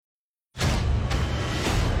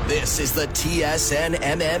This is the TSN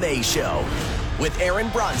MMA Show with Aaron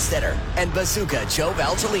Bronstetter and Bazooka Joe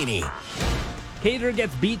Valtellini. Kattar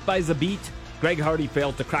gets beat by Zabit. Greg Hardy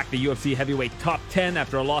failed to crack the UFC heavyweight top 10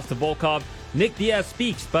 after a loss to Volkov. Nick Diaz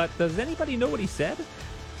speaks, but does anybody know what he said?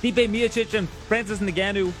 Stipe Miocic and Francis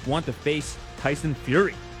Ngannou want to face Tyson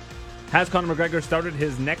Fury. Has Conor McGregor started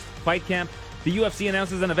his next fight camp? The UFC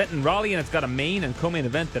announces an event in Raleigh, and it's got a main and co-main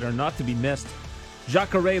event that are not to be missed.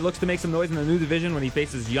 Jacare looks to make some noise in the new division when he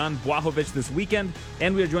faces Jan Blachowicz this weekend.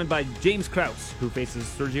 And we are joined by James Krause, who faces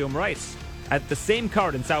Sergio Moraes at the same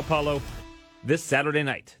card in Sao Paulo this Saturday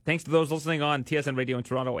night. Thanks to those listening on TSN Radio in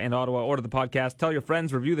Toronto and Ottawa or to the podcast. Tell your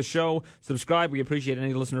friends, review the show, subscribe. We appreciate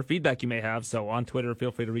any listener feedback you may have. So on Twitter,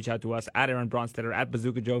 feel free to reach out to us at Aaron Bronstetter, at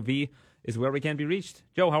Bazooka Joe V is where we can be reached.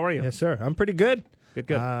 Joe, how are you? Yes, sir. I'm pretty good.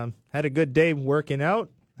 Good. Had a good day working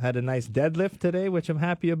out. Had a nice deadlift today, which I'm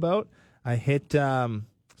happy about. I hit,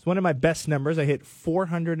 it's one of my best numbers. I hit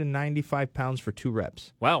 495 pounds for 2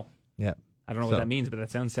 reps. Wow. Yeah. I don't know what that means, but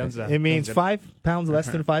that sounds it means 5 pounds less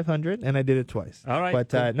than 500, and I did it twice. All right. But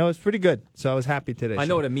cool. no, it's pretty good. So I was happy today. I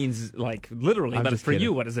know what it means, like literally, but for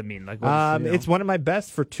you, what does it mean? Like, it's one of my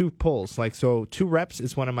best for 2 pulls. Like, so 2 reps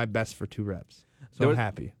is one of my best for 2 reps. So I'm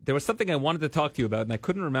happy. There was something I wanted to talk to you about, and I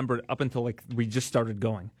couldn't remember it up until like we just started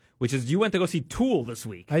going, which is you went to go see Tool this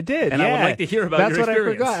week. I did, and yeah. I would like to hear about That's your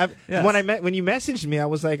experience. experience. That's what I forgot. Yes. When you messaged me, I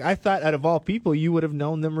was like, I thought out of all people, you would have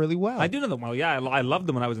known them really well. I do know them well. Yeah, I loved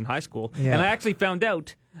them when I was in high school, Yeah. and I actually found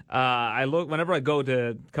out. I look whenever I go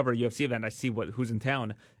to cover a UFC event, I see who's in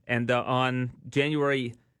town, and on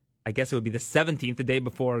January, I guess it would be the 17th, the day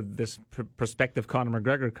before this prospective Conor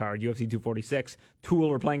McGregor card, UFC 246. Tool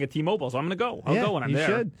were playing at T-Mobile, so I'm going to go. I'll go when I'm there.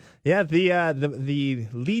 You should. Yeah, the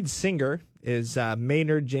lead singer is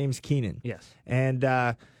Maynard James Keenan. Yes.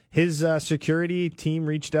 And his security team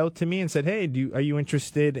reached out to me and said, hey, are you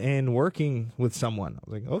interested in working with someone?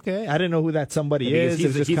 I was like, okay. I didn't know who that somebody is.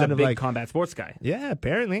 He's a big combat sports guy. Yeah,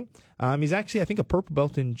 apparently. He's actually, I think, a purple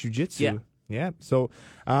belt in jiu-jitsu. Yeah. Yeah, so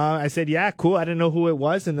I said, yeah, cool. I didn't know who it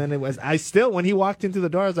was, and then when he walked into the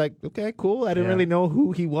door, I was like, okay, cool. I didn't really know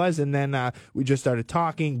who he was, and then we just started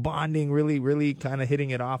talking, bonding, really, really kind of hitting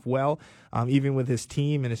it off well. Even with his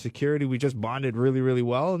team and his security, we just bonded really, really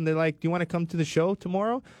well, and they're like, do you want to come to the show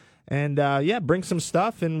tomorrow? And, bring some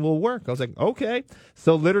stuff and we'll work. I was like, okay.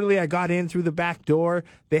 So literally I got in through the back door.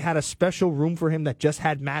 They had a special room for him that just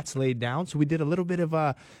had mats laid down. So we did a little bit of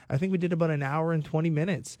I think we did about an hour and 20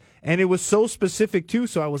 minutes. And it was so specific too.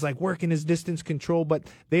 So I was like working his distance control, but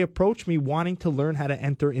they approached me wanting to learn how to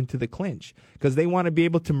enter into the clinch because they want to be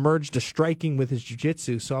able to merge the striking with his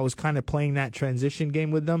jiu-jitsu. So I was kind of playing that transition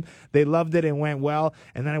game with them. They loved it and went well.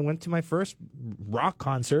 And then I went to my first rock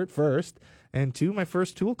concert first. And 2, my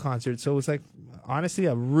first Tool concert. So it was like, honestly,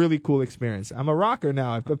 a really cool experience. I'm a rocker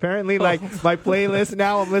now. Apparently, my playlist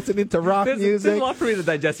now, I'm listening to rock music. There's a lot for me to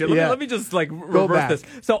digest here. Let me just reverse this.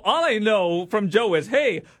 So all I know from Joe is,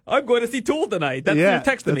 hey, I'm going to see Tool tonight. That's your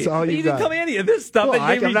text to me. All you didn't tell me any of this stuff.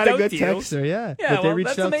 That they I'm not a good reached out to texter, yeah. Yeah, but they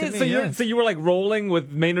reached out amazing. to me. So you were like rolling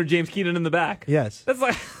with Maynard James Keenan in the back. Yes. That's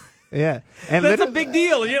like... Yeah, and that's a big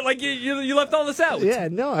deal. You left all this out. Yeah,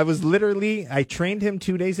 no, I trained him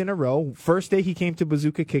 2 days in a row. First day he came to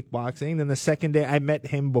Bazooka Kickboxing, then the second day I met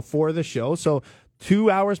him before the show. So 2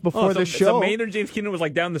 hours before the show. So Maynard James Keenan was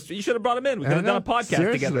like down the street. You should have brought him in. We could have done a podcast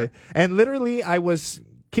together. And literally, I was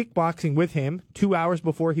kickboxing with him 2 hours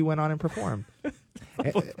before he went on and performed.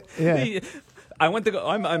 Yeah. I went to go.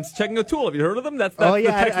 I'm checking a Tool. Have you heard of them? That's the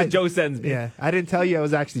text that Joe sends me. Yeah, I didn't tell you I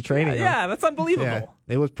was actually training. Yeah, that's unbelievable. Yeah,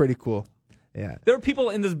 it was pretty cool. Yeah, there are people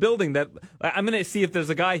in this building that I'm going to see if there's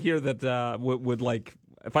a guy here that would like.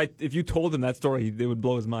 If you told him that story, it would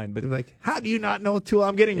blow his mind. But like, how do you not know Tool?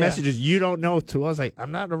 I'm getting messages. You don't know Tool. I was like,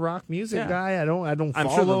 I'm not a rock music guy. I don't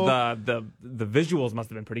follow. I'm sure the visuals must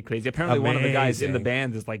have been pretty crazy. Apparently, one of the guys in the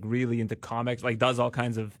band is like really into comics. Like does all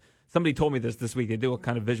kinds of. Somebody told me this week. They do a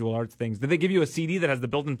kind of visual arts things. Did they give you a CD that has the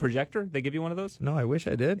built-in projector? They give you one of those? No, I wish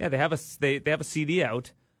I did. Yeah, they have a CD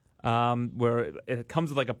out where it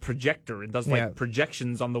comes with like a projector. It does like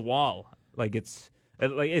projections on the wall. Like it's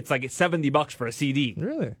like $70 for a CD.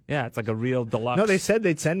 Really? Yeah, it's like a real deluxe. No, they said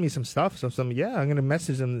they'd send me some stuff. I'm gonna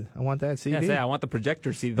message them. I want that CD. Yeah, I want the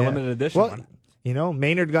projector CD, the limited edition one. You know,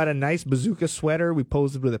 Maynard got a nice bazooka sweater. We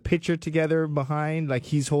posed with a picture together behind, like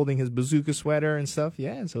he's holding his bazooka sweater and stuff.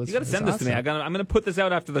 Yeah, so you got to send this to me. I'm going to put this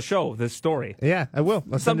out after the show. This story. Yeah, I will.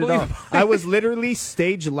 I'll send it off. I was literally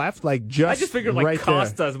stage left, like I just figured like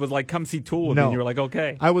Costas was like, come see Tool, and you were like,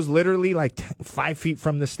 okay. I was literally like 5 feet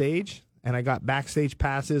from the stage. and I got backstage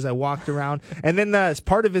passes. I walked around, and then as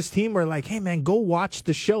part of his team were like, "Hey man, go watch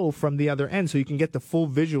the show from the other end so you can get the full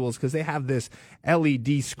visuals because they have this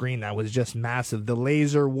LED screen that was just massive, the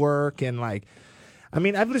laser work and like, I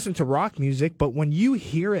mean, I've listened to rock music, but when you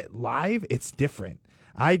hear it live, it's different."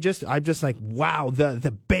 I'm just like, wow,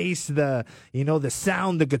 the bass, the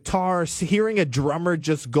sound, the guitar, hearing a drummer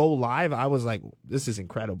just go live. I was like, this is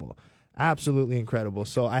incredible. Absolutely incredible.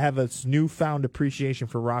 So I have a newfound appreciation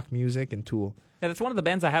for rock music and Tool. Yeah, that's one of the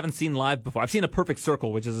bands I haven't seen live before. I've seen A Perfect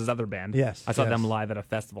Circle, which is his other band. Yes. I saw them live at a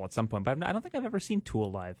festival at some point, but I don't think I've ever seen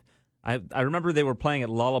Tool live. I remember they were playing at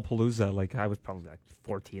Lollapalooza, like I was probably like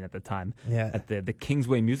 14 at the time, at the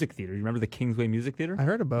Kingsway Music Theater. You remember the Kingsway Music Theater? I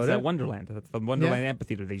heard about it. At Wonderland. That's the Wonderland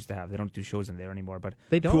Amphitheater they used to have. They don't do shows in there anymore, but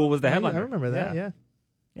they don't. Tool was the headliner. I remember that, yeah.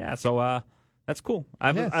 Yeah, so that's cool.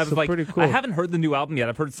 I was like, pretty cool. I haven't heard the new album yet.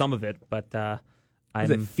 I've heard some of it, but Is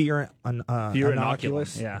it Fear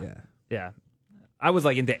Inoculum? Yeah. Yeah. I was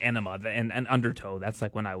like into Enema and Undertow. That's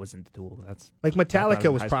like when I was into Tool. That's like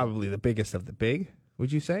Metallica was probably the biggest of the big.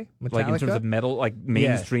 Would you say Metallica? Like in terms of metal, like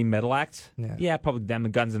mainstream metal acts? Yeah, probably them.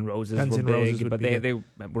 And Guns N' Roses were big, but they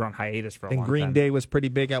were on hiatus for a long time. And Green Day was pretty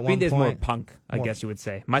big at one point. Green Day's more punk, I guess you would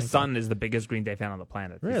say. My son is the biggest Green Day fan on the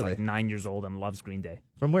planet. Really? He's like 9 years old and loves Green Day.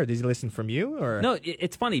 From where? Did he listen from you? Or No,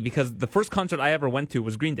 it's funny because the first concert I ever went to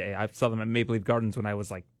was Green Day. I saw them at Maple Leaf Gardens when I was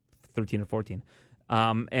like 13 or 14.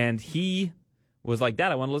 And he was like,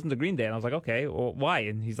 Dad, I want to listen to Green Day. And I was like, okay, well, why?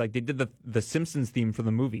 And he's like, they did the Simpsons theme for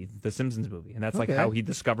the movie, the Simpsons movie. And that's like how he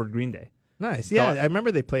discovered Green Day. Nice. Yeah, I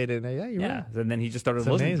remember they played it. Yeah, you're right. And then he just started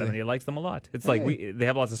listening to them, and he likes them a lot. It's like they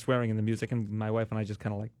have lots of swearing in the music, and my wife and I just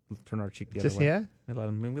kind of like turn our cheek the other way. Yeah?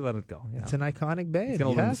 We let it go. It's an iconic band. He's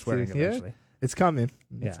going to learn swearing eventually. It's coming.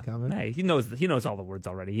 It's coming. Hey, he knows all the words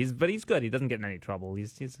already. But he's good. He doesn't get in any trouble.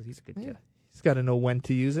 He's a good kid. He's got to know when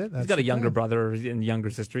to use it. He's got a younger brother and younger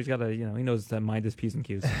sister. He's got to, he knows to mind his P's and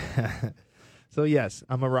Q's. So yes,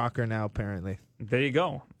 I'm a rocker now. Apparently, there you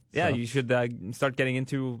go. Yeah, you should start getting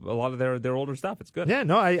into a lot of their older stuff. It's good. Yeah,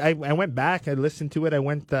 no, I went back. I listened to it. I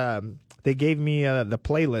went. They gave me the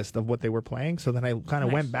playlist of what they were playing. So then I kind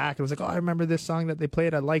of went back. I was like, oh, I remember this song that they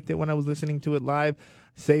played. I liked it when I was listening to it live.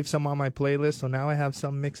 Saved some on my playlist. So now I have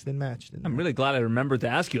some mixed and matched. I'm really glad I remembered to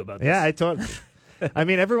ask you about this. Yeah, I thought. I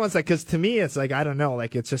mean, everyone's like, because to me, it's like, I don't know,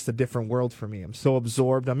 like it's just a different world for me. I'm so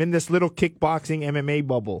absorbed. I'm in this little kickboxing MMA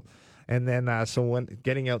bubble. And then, so when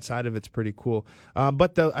getting outside of it's pretty cool.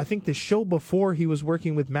 But I think the show before he was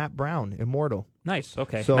working with Matt Brown, Immortal. Nice.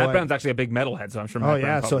 Okay. So, Matt Brown's actually a big metalhead, so I'm sure. Matt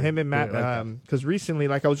Brown so him and Matt, because recently,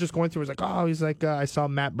 like I was just going through, I was like, he's like, I saw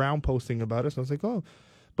Matt Brown posting about it, so I was like, oh.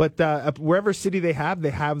 But wherever city they have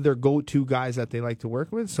their go-to guys that they like to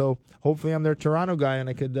work with. So hopefully, I'm their Toronto guy, and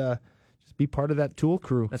I could just be part of that Tool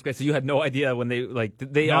crew. That's great. So you had no idea when they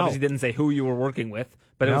obviously didn't say who you were working with.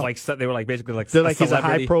 But it was like they were like basically like they're like he's a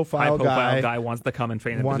high profile guy wants to come and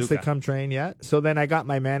train. Wants to come train, yeah. So then I got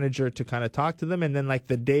my manager to kind of talk to them, and then like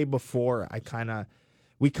the day before,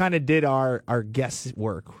 we kind of did our guest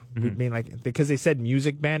work. Mm-hmm. We'd been like because they said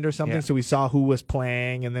music band or something, so we saw who was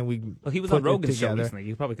playing, and then he was on Rogan's show recently.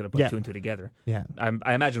 You probably could have put two and two together. Yeah,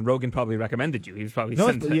 I imagine Rogan probably recommended you. He was probably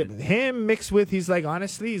him mixed with he's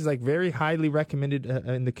like very highly recommended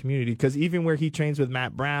in the community because even where he trains with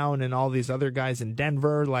Matt Brown and all these other guys in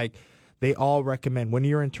Denver, like. They all recommend when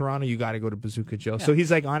you're in Toronto, you got to go to Bazooka Joe. Yeah. So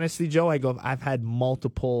he's like, honestly, Joe, I've had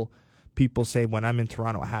multiple people say when I'm in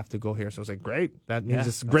Toronto, I have to go here. So I was like, great. That means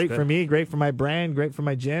it's great for me, great for my brand, great for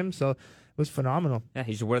my gym. So it was phenomenal. Yeah,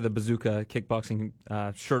 he should wear the Bazooka kickboxing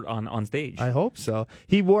shirt on stage. I hope so.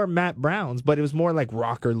 He wore Matt Brown's, but it was more like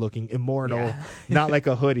rocker looking, Immortal, not like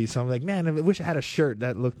a hoodie. So I'm like, man, I wish I had a shirt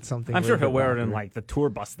that looked something. I'm sure he'll wear it in like the tour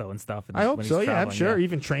bus though and stuff. I hope so. Yeah, I'm sure.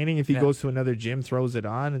 Even training, if he goes to another gym, throws it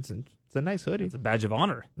on. It's a nice hoodie. It's a badge of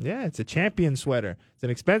honor. Yeah, it's a champion sweater. It's an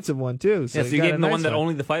expensive one, too. So you gave him the one that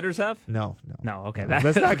only the fighters have? No. Okay.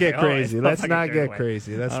 Let's not get crazy. Let's not get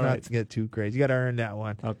crazy. Let's not get too crazy. You got to earn that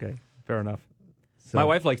one. Okay, fair enough. So, my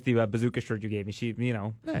wife likes the Bazooka shirt you gave me. She,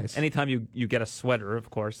 nice. Anytime you get a sweater, of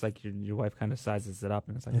course, like your wife kind of sizes it up,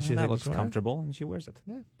 and it's like, that looks comfortable, and she wears it.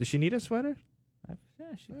 Yeah. Does she need a sweater?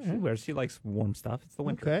 She wears. She likes warm stuff. It's the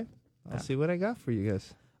winter. Okay. I'll see what I got for you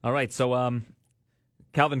guys. All right. So,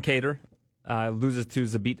 Calvin Kattar loses to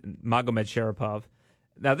Zabit Magomed Sharapov.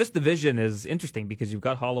 Now, this division is interesting because you've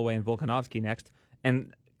got Holloway and Volkanovski next,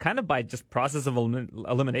 and kind of by just process of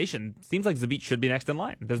elimination, seems like Zabit should be next in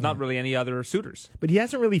line. There's not really any other suitors. But he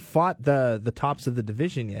hasn't really fought the tops of the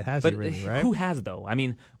division yet, has he really, right? Who has, though? I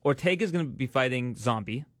mean, Ortega's going to be fighting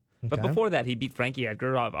Zombie. But before that, he beat Frankie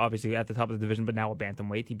Edgar, obviously at the top of the division, but now a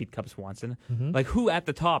bantamweight. He beat Cub Swanson. Mm-hmm. Like, who at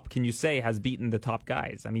the top can you say has beaten the top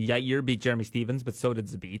guys? I mean, Yair beat Jeremy Stevens, but so did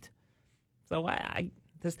Zabit. So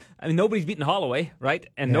I mean, nobody's beaten Holloway, right?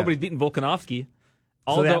 And nobody's beaten Volkanovski.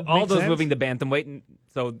 Aldo's moving to bantamweight,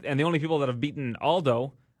 and the only people that have beaten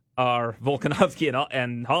Aldo are Volkanovski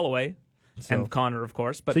and Holloway, and Connor, of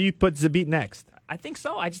course. But so you put Zabit next? I think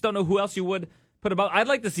so. I just don't know who else you would put above. I'd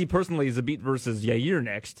like to see personally Zabit versus Yair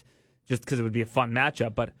next, just because it would be a fun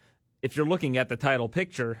matchup. But if you're looking at the title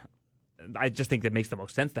picture, I just think that makes the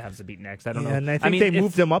most sense to have Zabit next. I don't know. And I think they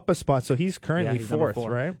moved him up a spot, so he's currently fourth,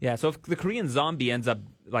 right? Yeah, so if the Korean Zombie ends up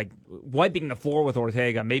like wiping the floor with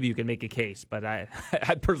Ortega, maybe you can make a case. But I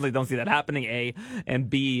personally don't see that happening, A. And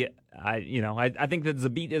B, I think that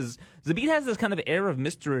Zabit has this kind of air of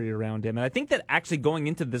mystery around him. And I think that actually going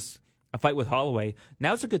into this a fight with Holloway,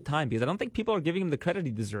 now's a good time because I don't think people are giving him the credit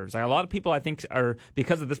he deserves. Like, a lot of people, I think, are,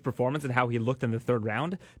 because of this performance and how he looked in the third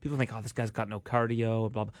round, people think, oh, this guy's got no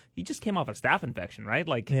cardio, blah, blah. He just came off a staph infection, right?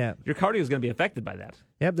 Like, your cardio is going to be affected by that.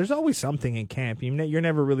 Yeah, there's always something in camp. You're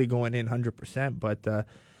never really going in 100%, but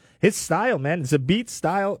his style, man, Zabit's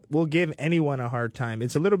style will give anyone a hard time.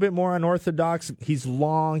 It's a little bit more unorthodox. He's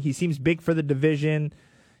long. He seems big for the division.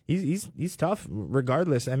 He's tough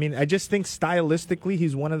regardless. I mean, I just think stylistically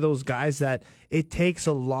he's one of those guys that it takes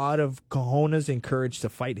a lot of cojones and courage to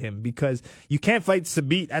fight him because you can't fight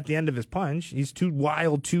Zabit at the end of his punch. He's too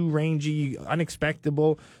wild, too rangy,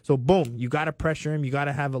 unexpectable. So boom, you got to pressure him. You got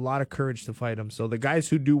to have a lot of courage to fight him. So the guys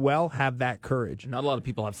who do well have that courage. Not a lot of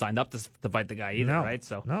people have signed up to fight the guy either, right?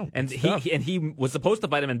 So no, and he was supposed to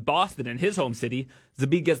fight him in Boston, in his home city.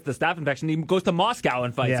 Zabit gets the staph infection. He goes to Moscow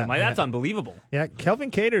and fights him. Like, that's unbelievable. Yeah,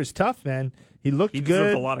 Kelvin Kattar's tough, man. He looked good. He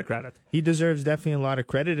deserves a lot of credit. He deserves definitely a lot of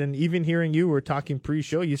credit. And even hearing you were talking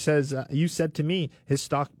pre-show, you said to me his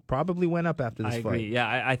stock probably went up after this fight. I agree.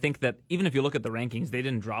 Yeah, I think that even if you look at the rankings, they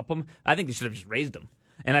didn't drop him. I think they should have just raised him.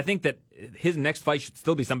 And I think that his next fight should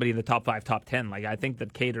still be somebody in the top 5, top 10. Like, I think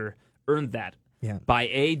that Kattar earned that. Yeah. By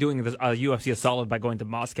A, doing the UFC a solid by going to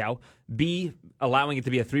Moscow. B, allowing it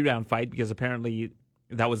to be a 3-round fight because apparently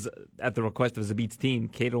that was at the request of Zabit's team.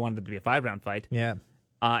 Kattar wanted it to be a 5-round fight. Yeah.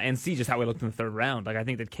 And see just how he looked in the third round. Like, I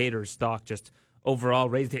think that Kattar's stock just overall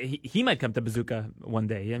raised. He might come to Bazooka one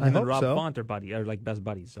day. And I hope Rob so. Font are like best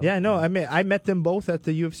buddies. So. Yeah, no, I met them both at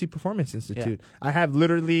the UFC Performance Institute. Yeah. I have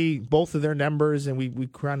literally both of their numbers, and we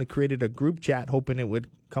kind of created a group chat hoping it would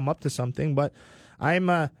come up to something. But I'm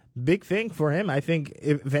a big thing for him. I think,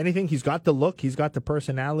 if anything, he's got the look, he's got the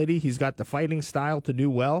personality, he's got the fighting style to do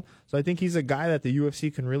well. So I think he's a guy that the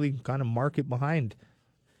UFC can really kind of market behind.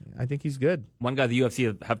 I think he's good. One guy the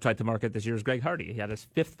UFC have tried to market this year is Greg Hardy. He had his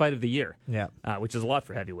 5th fight of the year, which is a lot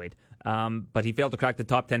for heavyweight. But he failed to crack the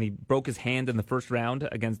top 10. He broke his hand in the first round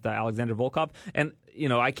against Alexander Volkov. And,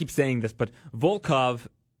 I keep saying this, but Volkov,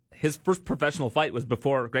 his first professional fight was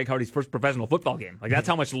before Greg Hardy's first professional football game. Like, that's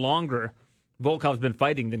how much longer Volkov's been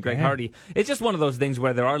fighting than Greg Hardy. It's just one of those things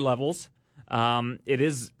where there are levels. It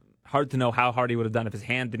is hard to know how Hardy would have done if his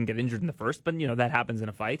hand didn't get injured in the first, but that happens in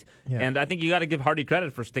a fight. Yeah. And I think you got to give Hardy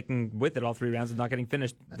credit for sticking with it all 3 rounds and not getting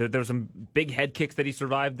finished. There were some big head kicks that he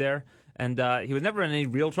survived there, and he was never in any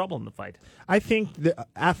real trouble in the fight. I think the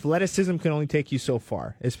athleticism can only take you so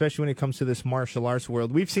far, especially when it comes to this martial arts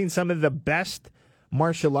world. We've seen some of the best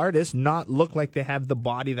martial artists not look like they have the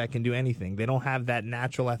body that can do anything. They don't have that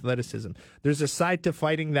natural athleticism. There's a side to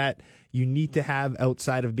fighting that you need to have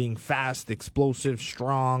outside of being fast, explosive,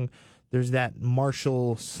 strong. There's that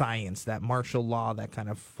martial science, that martial law that kind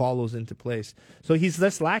of follows into place. So he's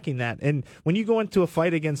less lacking that. And when you go into a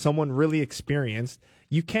fight against someone really experienced,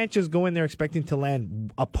 you can't just go in there expecting to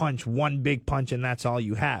land a punch, one big punch, and that's all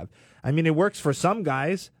you have. I mean, it works for some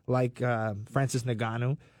guys like Francis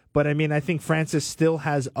Ngannou, but I mean, I think Francis still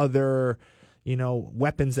has other,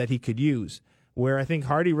 weapons that he could use. Where I think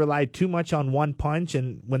Hardy relied too much on one punch,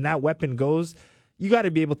 and when that weapon goes, you got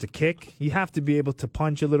to be able to kick. You have to be able to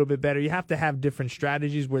punch a little bit better. You have to have different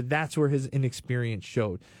strategies where that's where his inexperience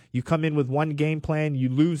showed. You come in with one game plan, you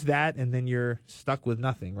lose that, and then you're stuck with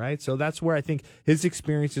nothing, right? So that's where I think his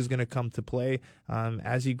experience is going to come to play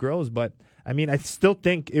as he grows. But, I mean, I still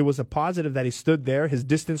think it was a positive that he stood there. His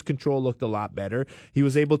distance control looked a lot better. He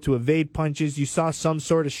was able to evade punches. You saw some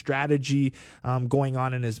sort of strategy going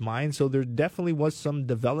on in his mind. So there definitely was some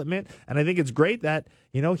development. And I think it's great that,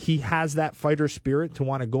 he has that fighter spirit to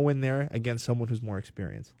want to go in there against someone who's more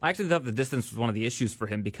experienced. I actually thought the distance was one of the issues for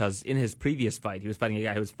him because in his previous fight, he was fighting a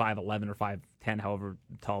guy who was 5'11 or 5'10, however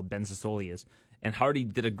tall Ben Sassoli is. And Hardy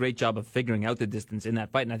did a great job of figuring out the distance in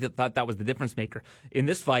that fight, and I thought that was the difference maker. In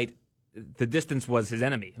this fight, the distance was his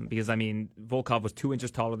enemy because, I mean, Volkov was 2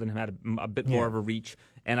 inches taller than him, had a bit more of a reach.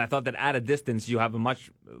 And I thought that at a distance, you have a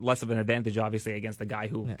much less of an advantage, obviously, against a guy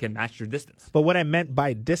who can match your distance. But what I meant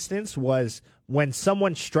by distance was when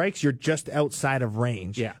someone strikes, you're just outside of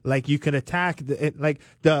range. Yeah. Like you could attack,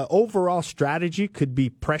 the overall strategy could be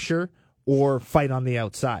pressure or fight on the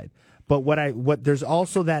outside. But there's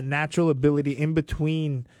also that natural ability in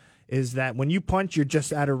between is that when you punch, you're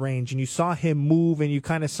just out of range, and you saw him move, and you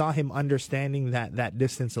kind of saw him understanding that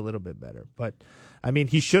distance a little bit better. But, I mean,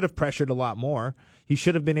 he should have pressured a lot more. He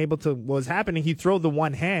should have been able to, what was happening, he'd throw the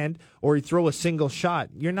one hand, or he'd throw a single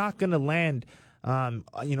shot. You're not going to land,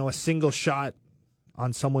 a single shot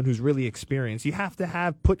on someone who's really experienced. You have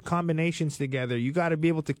to put combinations together. You got to be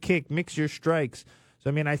able to kick, mix your strikes. So,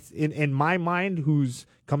 I mean, in my mind, who's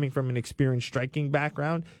coming from an experienced striking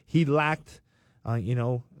background, he lacked,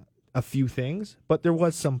 a few things, but there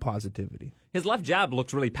was some positivity. His left jab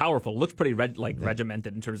looks really powerful. Looks pretty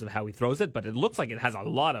regimented in terms of how he throws it, but it looks like it has a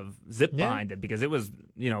lot of zip behind it because it was,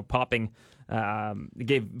 popping. It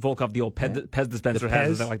gave Volkov the old Pez dispenser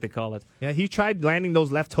head, as I like to call it. Yeah, he tried landing those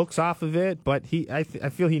left hooks off of it, but I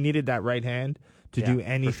feel he needed that right hand to do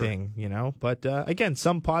anything, But again,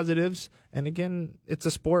 some positives, and again, it's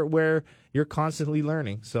a sport where you're constantly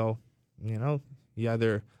learning. So, you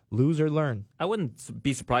either lose or learn. I wouldn't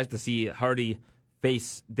be surprised to see Hardy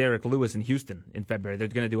face Derek Lewis in Houston in February. They're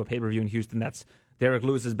going to do a pay-per-view in Houston. That's Derek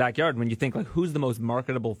Lewis's backyard. When you think, who's the most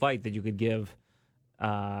marketable fight that you could give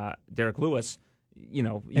Derek Lewis?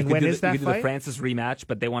 You could do the Francis rematch,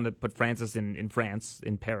 but they want to put Francis in France,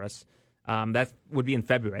 in Paris. That would be in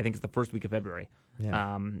February. I think it's the first week of February.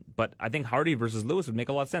 Yeah. But I think Hardy versus Lewis would make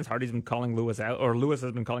a lot of sense. Hardy's been calling Lewis out, or Lewis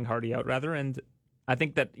has been calling Hardy out, rather, and I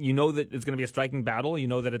think that that it's going to be a striking battle.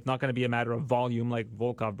 That it's not going to be a matter of volume like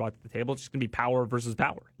Volkov brought to the table. It's just going to be power versus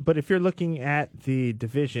power. But if you're looking at the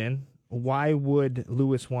division, why would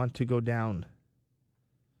Lewis want to go down?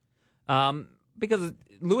 Because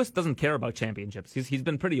Lewis doesn't care about championships. He's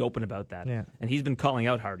been pretty open about that. Yeah. And he's been calling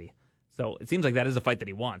out Hardy. So it seems like that is a fight that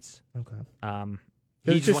he wants. Okay.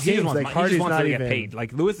 He just wants to get paid.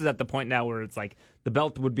 Like Lewis is at the point now where it's like the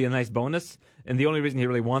belt would be a nice bonus, and the only reason he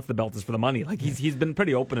really wants the belt is for the money. Like he's been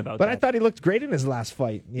pretty open about that. But I thought he looked great in his last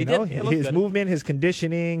fight. He did. His movement, his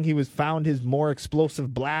conditioning, he found his more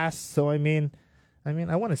explosive blasts. So I mean,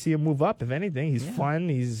 I want to see him move up. If anything, he's fun.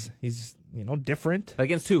 He's different.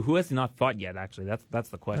 Against who has he not fought yet? Actually, that's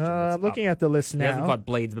the question. Looking at the list now, he hasn't fought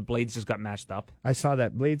Blades, but Blades just got matched up. I saw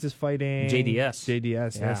that Blades is fighting JDS.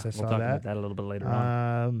 Yes, I saw that. We'll talk about that a little bit later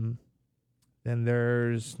on. Then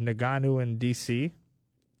there's Nagano and DC.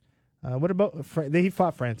 What about he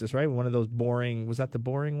fought Francis, right? One of those boring. Was that the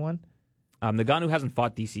boring one? Nagano hasn't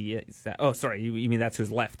fought DC yet. Oh, sorry. You mean that's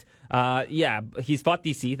who's left? Yeah, he's fought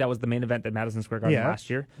DC. That was the main event at Madison Square Garden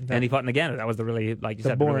last year. And he fought Nagano. That was the really, like you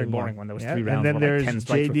said, really boring one. That was 3 rounds. And then there's 10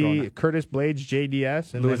 strikes JD, Curtis Blades,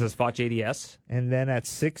 JDS. And Lewis has fought JDS. And then at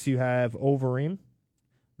 6, you have Overeem.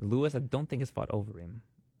 Lewis, I don't think has fought Overeem.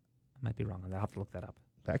 I might be wrong. I'll have to look that up.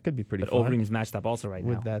 That could be pretty but fun. But Overeem's matched up also right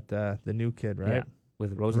with now. With that, the new kid, right? Yeah,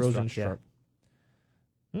 with Rosenstruck.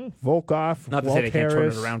 Volkov, not to Walt say they can't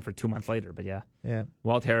Harris. turn it around for 2 months later, but yeah.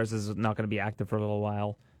 Walt Harris is not going to be active for a little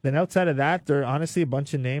while. Then outside of that, there are honestly a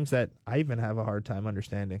bunch of names that I even have a hard time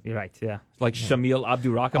understanding. You're right, yeah. Like Shamil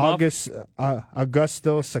Abdurakhimov.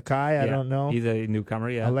 Augusto Sakai, I don't know. He's a newcomer,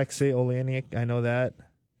 yeah. Alexei Olenek, I know that.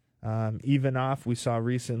 Ivanov, we saw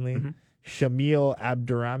recently. Mm-hmm. Shamil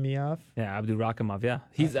Abdurakhimov. Yeah, Abdurakhimov, yeah.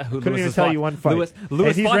 He's couldn't even tell you one fight.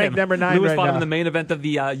 Lewis he's fought ranked him. number 9 Lewis right fought now. him in the main event of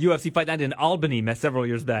the UFC Fight Night in Albany several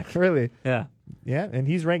years back. Really? Yeah. Yeah, and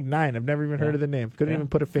he's ranked 9. I've never even heard of the name. Couldn't even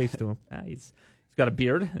put a face to him. Yeah, he's got a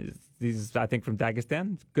beard. He's I think, from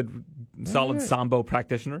Dagestan. Good, solid Sambo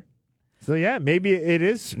practitioner. So, yeah, maybe it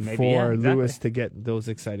is for Lewis to get those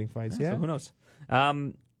exciting fights. Yeah. So who knows?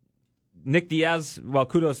 Nick Diaz, well,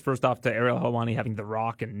 kudos first off to Ariel Helwani having The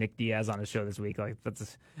Rock and Nick Diaz on his show this week. Like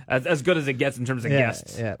that's as good as it gets in terms of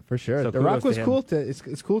guests. Yeah, for sure. So The Rock was cool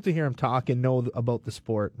it's cool to hear him talk and know about the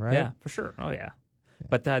sport, right? Yeah, for sure. Oh yeah.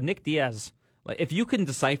 But Nick Diaz, like, if you can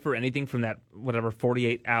decipher anything from that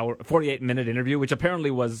 48-minute interview, which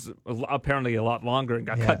apparently was a lot longer and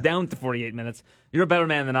got cut down to 48 minutes, you're a better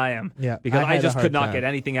man than I am. Yeah, because I just could not get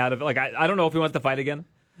anything out of it. Like I don't know if he wants to fight again.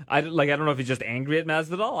 I don't know if he's just angry at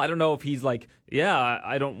Masvidal. I don't know if he's like,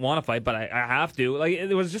 I don't want to fight, but I have to. Like,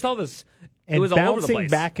 it was just all this. And it was all over the place. Bouncing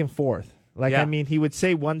back and forth. Like, I mean, he would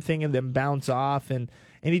say one thing and then bounce off, and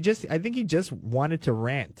I think he just wanted to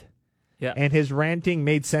rant. Yeah. And his ranting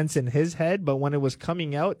made sense in his head, but when it was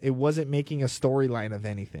coming out, it wasn't making a storyline of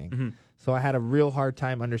anything. Mm-hmm. So I had a real hard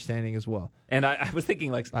time understanding as well. And I was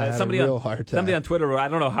thinking, like, I had somebody a real hard time. on Twitter, I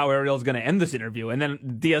don't know how Ariel's going to end this interview. And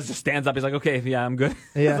then Diaz just stands up. He's like, okay, yeah, I'm good.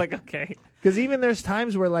 Yeah. It's like, okay. Because even there's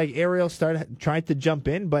times where like Ariel started trying to jump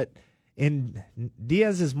in, but in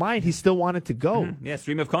Diaz's mind, he still wanted to go. Yeah,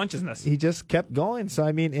 stream of consciousness. He just kept going. So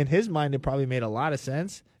I mean, in his mind, it probably made a lot of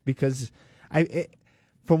sense because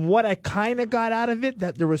from what I kind of got out of it,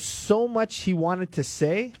 that there was so much he wanted to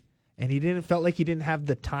say, and felt like he didn't have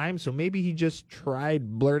the time. So maybe he just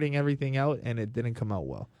tried blurting everything out, and it didn't come out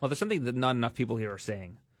well. Well, there's something that not enough people here are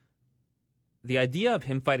saying. The idea of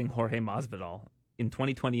him fighting Jorge Masvidal in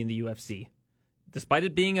 2020 in the UFC, despite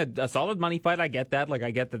it being a solid money fight, I get that. Like, I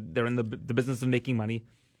get that they're in the business of making money,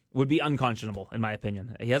 would be unconscionable, in my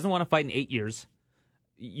opinion. He hasn't won a fight in 8 years.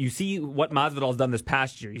 You see what Masvidal's done this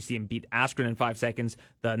past year. You see him beat Askren in 5 seconds,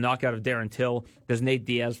 the knockout of Darren Till, there's Nate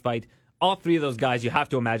Diaz fight. All three of those guys, you have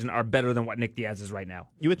to imagine, are better than what Nick Diaz is right now.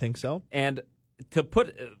 You would think so. And to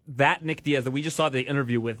put that Nick Diaz that we just saw the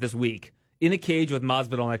interview with this week in a cage with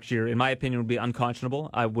Masvidal next year, in my opinion, would be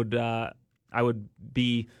unconscionable. I would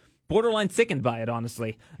be borderline sickened by it,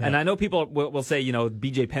 honestly. Yeah. And I know people will say,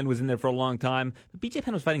 BJ Penn was in there for a long time. But BJ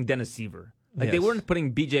Penn was fighting Dennis Seaver. Like, yes. They weren't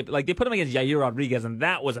putting BJ, like, they put him against Yair Rodriguez, and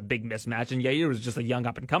that was a big mismatch. And Yair was just a young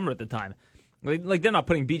up-and-comer at the time. Like, they're not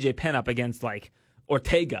putting BJ Penn up against, like,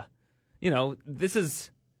 Ortega. This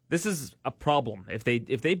is a problem. If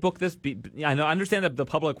they book this, I understand that the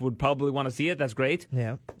public would probably want to see it. That's great.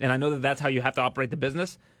 Yeah. And I know that that's how you have to operate the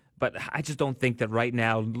business. But I just don't think that right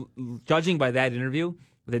now, judging by that interview,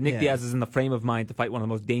 that Nick Diaz is in the frame of mind to fight one of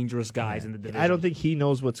the most dangerous guys in the division. I don't think he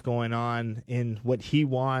knows what's going on in what he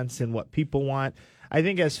wants and what people want. I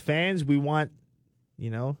think as fans, we want,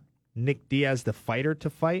 Nick Diaz, the fighter,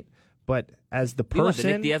 to fight. But as the person, we want the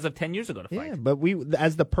Nick Diaz of 10 years ago to fight. Yeah, but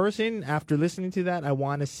as the person, after listening to that, I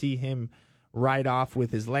want to see him ride off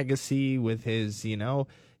with his legacy, with his,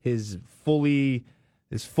 his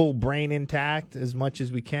full brain intact as much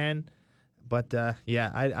as we can. But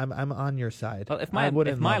I'm on your side. Well, if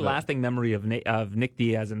my lasting memory of Nick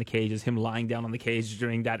Diaz in the cage is him lying down on the cage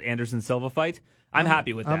during that Anderson Silva fight, I'm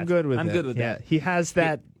happy with that. I'm good with that. I'm good with that. He has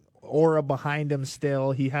that aura behind him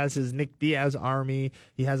still. He has his Nick Diaz army.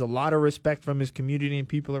 He has a lot of respect from his community and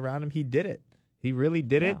people around him. He did it. He really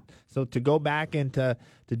did it. So to go back and to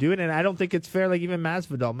do it, and I don't think it's fair. Like even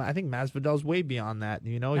Masvidal, I think Masvidal's way beyond that.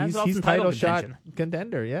 He's title shot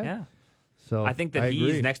contender. Yeah. So I think that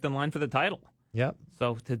he's next in line for the title. Yep.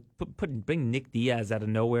 So to bring Nick Diaz out of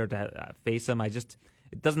nowhere to face him,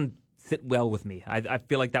 it doesn't sit well with me. I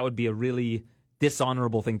feel like that would be a really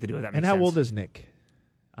dishonorable thing to do. If that makes sense. And how old is Nick?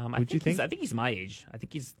 I think he's my age. I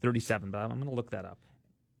think he's 37, but I'm going to look that up.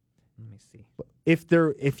 Let me see.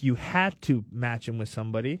 If you had to match him with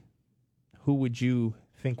somebody, who would you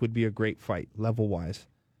think would be a great fight, level-wise?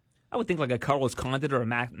 I would think like a Carlos Condit or a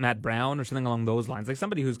Matt Brown or something along those lines. Like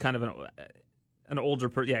somebody who's kind of an older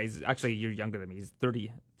person. Yeah, he's actually a year younger than me. He's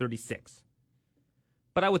 36.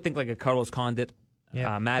 But I would think like a Carlos Condit.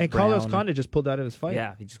 Yeah, Matt and Brown. Carlos Condit just pulled out of his fight.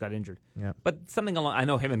 Yeah, he just got injured. Yeah, but something along. I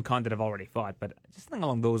know him and Condit have already fought, but just something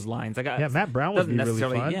along those lines. Matt Brown would be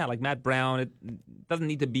really fun. Yeah, like Matt Brown. It doesn't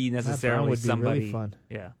need to be necessarily would somebody. Be really fun.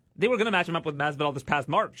 Yeah, they were going to match him up with Masvidal this past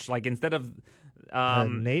March. Like instead of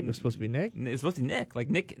Nate, it was supposed to be Nick. It was supposed to be Nick. Like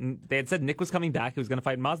Nick, they had said Nick was coming back. He was going to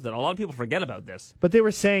fight Masvidal. A lot of people forget about this. But they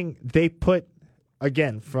were saying they put.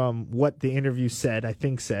 Again, from what the interview said,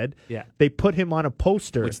 they put him on a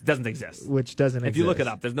poster. Which doesn't exist. If you look it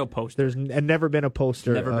up, there's no poster. There's never been a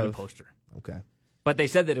poster. Never been a poster. Okay. But they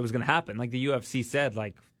said that it was going to happen. Like the UFC said,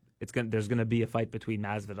 like there's going to be a fight between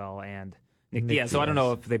Masvidal and Nick Diaz. So I don't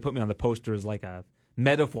know if they put me on the poster as like a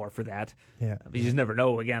metaphor for that. Yeah. You just never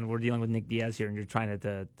know. Again, we're dealing with Nick Diaz here, and you're trying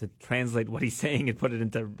to translate what he's saying and put it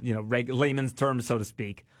into layman's terms, so to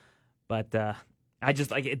speak. But I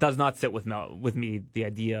just it does not sit with me the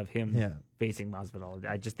idea of him facing Masvidal.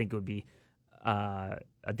 I just think it would be a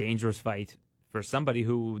dangerous fight for somebody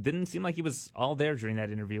who didn't seem like he was all there during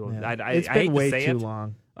that interview. Yeah. It's been way too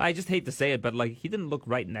long. I just hate to say it, but like he didn't look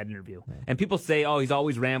right in that interview. Yeah. And people say, "Oh, he's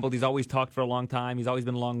always rambled. He's always talked for a long time. He's always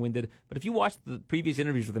been long-winded." But if you watch the previous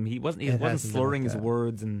interviews with him, he wasn't slurring his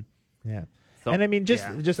words and So, and I mean,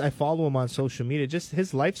 just I follow him on social media. Just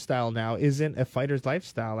his lifestyle now isn't a fighter's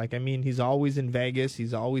lifestyle. Like, I mean, he's always in Vegas.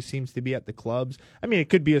 He's always seems to be at the clubs. I mean, it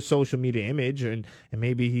could be a social media image, and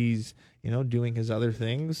maybe he's doing his other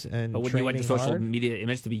things and. But would you want your social media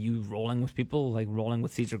image to be you rolling with people, like rolling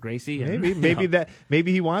with Cesar Gracie?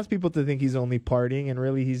 Maybe he wants people to think he's only partying, and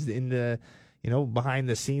really he's in the behind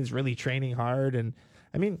the scenes, really training hard. And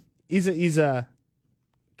I mean, he's a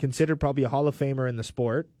considered probably a Hall of Famer in the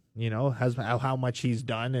sport. how much he's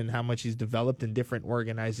done and how much he's developed in different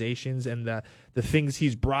organizations and the things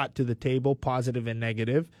he's brought to the table, positive and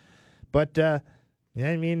negative. But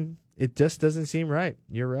it just doesn't seem right.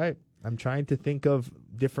 You're right. I'm trying to think of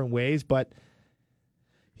different ways, but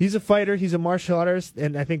he's a fighter. He's a martial artist,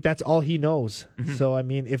 and I think that's all he knows. Mm-hmm. So,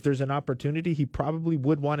 if there's an opportunity, he probably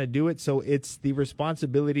would want to do it. So it's the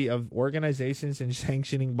responsibility of organizations and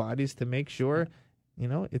sanctioning bodies to make sure,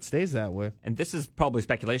 it stays that way. And this is probably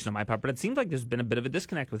speculation on my part, but it seems like there's been a bit of a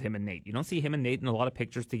disconnect with him and Nate. You don't see him and Nate in a lot of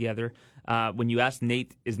pictures together. When you ask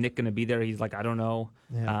Nate, is Nick going to be there? He's like, I don't know.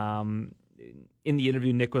 Yeah. In the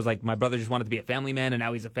interview, Nick was like, my brother just wanted to be a family man, and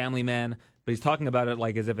now he's a family man. But he's talking about it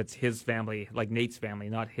like as if it's his family, like Nate's family,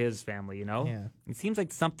 not his family, Yeah. It seems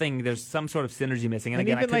like there's some sort of synergy missing. And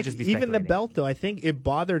again, I could just be speculating. Even the belt, though, I think it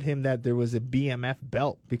bothered him that there was a BMF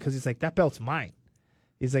belt because he's like, that belt's mine.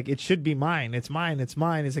 He's like, it should be mine. It's mine. It's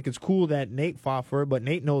mine. It's like, it's cool that Nate fought for it, but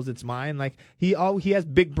Nate knows it's mine. Like, he has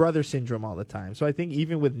big brother syndrome all the time. So I think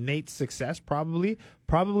even with Nate's success, probably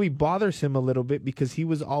bothers him a little bit because he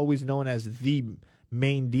was always known as the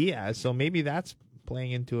main Diaz. So maybe that's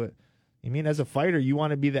playing into it. As a fighter, you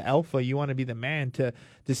want to be the alpha. You want to be the man. To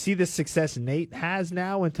see the success Nate has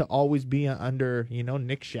now and to always be under,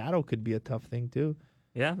 Nick's shadow could be a tough thing too.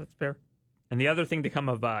 Yeah, that's fair. And the other thing to come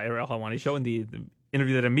of Ariel Helwani show in the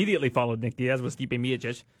interview that immediately followed Nick Diaz was Stipe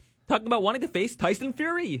Miocic talking about wanting to face Tyson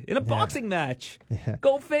Fury in a boxing match. Yeah.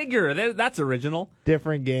 Go figure. That's original.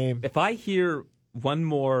 Different game. If I hear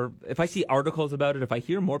if I see articles about it, if I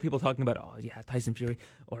hear more people talking about, Tyson Fury,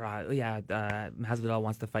 or Masvidal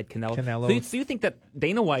wants to fight Canelo. So you think that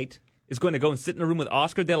Dana White is going to go and sit in a room with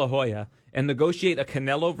Oscar De La Hoya and negotiate a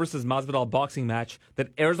Canelo versus Masvidal boxing match that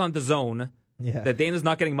airs on DAZN, that Dana's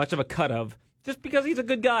not getting much of a cut of, just because he's a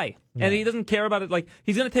good guy and he doesn't care about it? Like,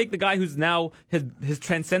 he's going to take the guy who's now his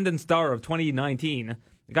transcendent star of 2019,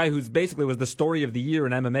 the guy who's basically was the story of the year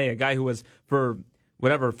in MMA, a guy who was for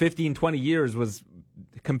 15, 20 years was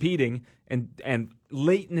competing, and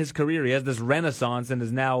late in his career he has this renaissance and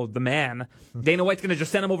is now the man. Dana White's going to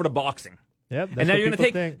just send him over to boxing. Yep, and now you're going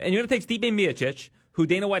to take Stipe Miocic, who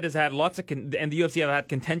Dana White has had lots of and the UFC have had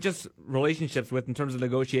contentious relationships with in terms of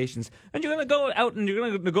negotiations, and you're going to go out and you're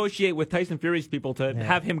going to negotiate with Tyson Fury's people to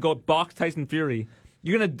have him go box Tyson Fury.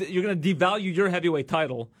 You're going to devalue your heavyweight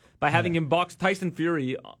title by having him box Tyson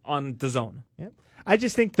Fury on DAZN. Yep. I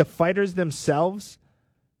just think the fighters themselves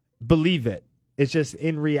believe it. It's just,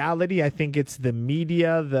 in reality, I think it's the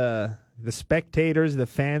media, the spectators, the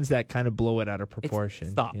fans that kind of blow it out of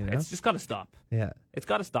proportion. Stop. It's just got to stop. Yeah. It's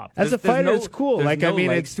got to stop. As a fighter, it's cool. Like,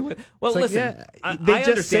 it's to it. Well, listen, they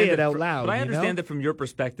just say it out loud. But I understand that from your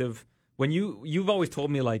perspective. When you've always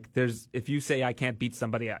told me, like, if you say I can't beat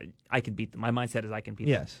somebody, I can beat them. My mindset is I can beat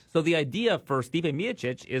them. Yes. So the idea for Stipe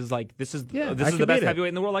Miocic is like, this is the best heavyweight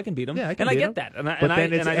in the world. I can beat him. Yeah, I get that. But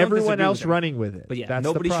then it's everyone else running with it. But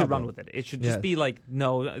nobody should run with it. It should just be like,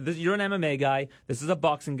 no, you're an MMA guy. This is a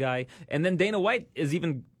boxing guy. And then Dana White is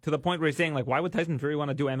even to the point where he's saying, like, why would Tyson Fury want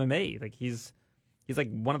to do MMA? Like, he's like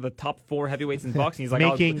one of the top 4 heavyweights in boxing. He's like,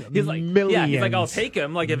 millions. Yeah, he's like, I'll take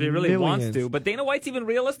him, like, if he really wants to. But Dana White's even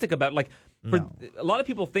realistic about, like, a lot of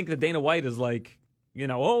people think that Dana White is like, do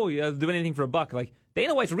anything for a buck. Like,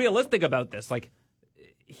 Dana White's realistic about this. Like,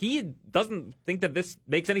 he doesn't think that this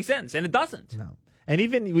makes any sense, and it doesn't. No. And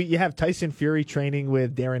even you have Tyson Fury training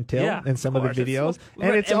with Darren Till in some of the videos.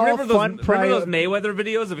 It's all fun. Remember those Mayweather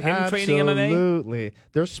videos of him training MMA? Absolutely.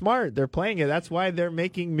 They're smart. They're playing it. That's why they're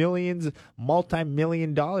making millions,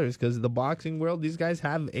 multi-million dollars, because the boxing world, these guys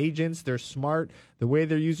have agents. They're smart. The way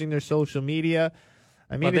they're using their social media.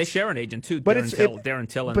 I mean, they share an agent too, Darren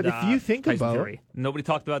Till and but if you think Tyson about Fury. Nobody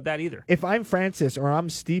talked about that either. If I'm Francis or I'm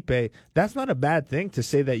Stipe, that's not a bad thing to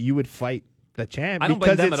say that you would fight the champ,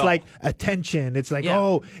 because it's like attention. It's like,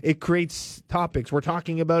 it creates topics. We're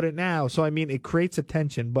talking about it now. So, I mean, it creates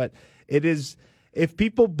attention. But it is, if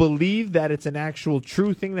people believe that it's an actual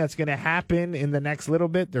true thing that's going to happen in the next little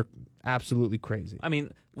bit, they're absolutely crazy. I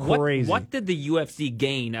mean, what did the UFC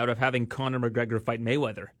gain out of having Conor McGregor fight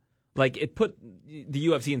Mayweather? Like, it put the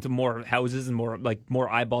UFC into more houses and more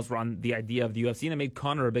eyeballs were on the idea of the UFC, and it made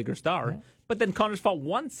Conor a bigger star. Yeah. But then Conor's fought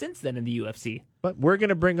once since then in the UFC. But we're going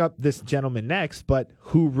to bring up this gentleman next, but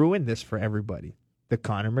who ruined this for everybody? The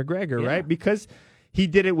Conor McGregor, right? Because he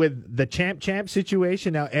did it with the champ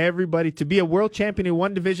situation. Now everybody, to be a world champion in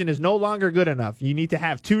one division is no longer good enough. You need to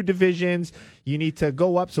have 2 divisions. You need to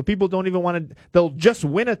go up. So people don't even want to, they'll just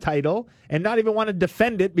win a title and not even want to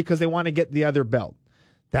defend it because they want to get the other belt.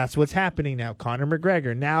 That's what's happening now. Conor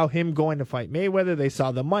McGregor, now him going to fight Mayweather. They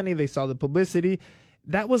saw the money. They saw the publicity.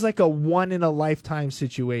 That was like a one-in-a-lifetime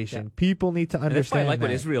situation. Yeah. People need to understand that's why I like that.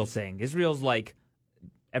 what Israel's saying. Israel's like,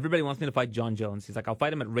 everybody wants me to fight John Jones. He's like, I'll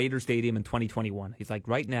fight him at Raider Stadium in 2021. He's like,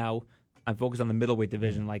 right now, I'm focused on the middleweight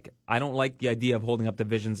division. Like, I don't like the idea of holding up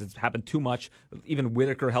divisions. It's happened too much. Even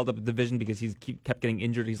Whitaker held up the division because he's kept getting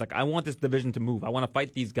injured. He's like, I want this division to move. I want to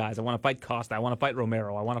fight these guys. I want to fight Costa. I want to fight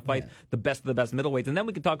Romero. I want to fight the best of the best middleweights. And then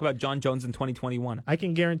we can talk about John Jones in 2021. I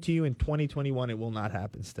can guarantee you in 2021 it will not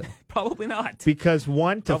happen still. Probably not. Because to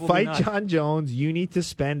Probably fight not. John Jones, you need to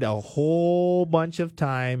spend a whole bunch of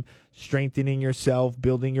time strengthening yourself,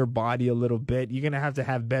 building your body a little bit. You're going to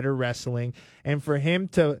have better wrestling. And for him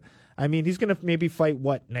to, I mean, he's going to maybe fight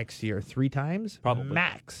what next year? 3 times? Probably.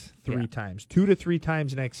 Max 3 times. 2 to 3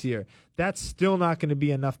 times next year. That's still not going to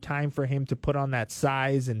be enough time for him to put on that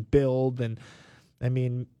size and build. And, I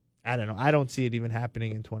mean, I don't know. I don't see it even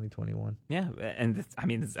happening in 2021. Yeah, and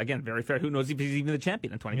it's again, very fair. Who knows if he's even the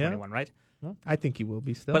champion in 2021, right? Well, I think he will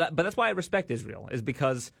be still. But that's why I respect Israel, is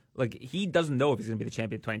because like he doesn't know if he's going to be the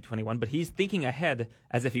champion in 2021, but he's thinking ahead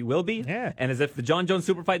as if he will be, and as if the John Jones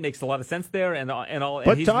super fight makes a lot of sense there, and all.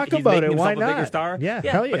 But and talk he's about making it. Why himself a bigger not? star. Yeah,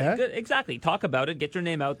 hell but yeah. Exactly. Talk about it. Get your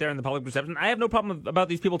name out there in the public perception. I have no problem about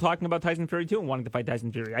these people talking about Tyson Fury too and wanting to fight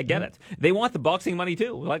Tyson Fury. I get it. They want the boxing money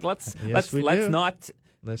too. Like let's not.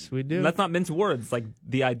 Yes, we do. Let's not mince words. Like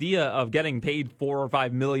the idea of getting paid $4 or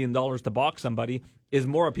 $5 million to box somebody is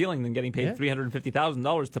more appealing than getting paid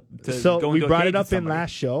 $350,000 to so go we into a brought cage it up with in somebody.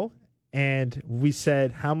 last show, and we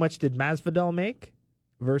said how much did Masvidal make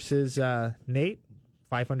versus Nate?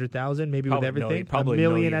 500,000, maybe Probably with everything. probably $1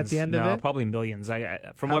 million millions. at the end of it. Probably millions.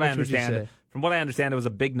 From How what I much would you understand, say? it was a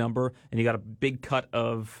big number, and you got a big cut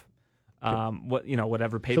of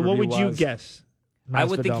whatever pay So per view what would you was. guess? I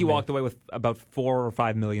would think Masvidal he made? walked away with about $4 or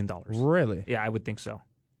 $5 million. Really? Yeah, I would think so.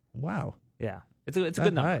 Wow. Yeah, it's a That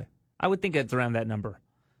good number. high. I would think it's around that number.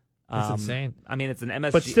 That's insane. I mean, it's an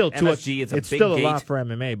MSG. But still, MSG. It's a big still gate. a lot for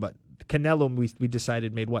MMA. But Canelo, we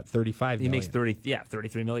decided made what, 35 He million? makes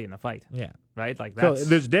 33 million a fight. Yeah. Right? Like So that's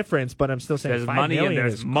there's difference, but I'm still saying there's 5 money and million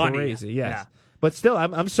there's is money. crazy. Yes. Yeah. But still,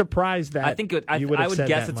 I'm surprised that I think I you would have would said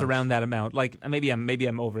guess that it's much. around that amount. Like maybe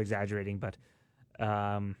I'm over exaggerating, but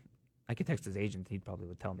I could text his agent. He probably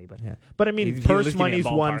would tell me. But Yeah. But I mean, He'd at purse least give me a money's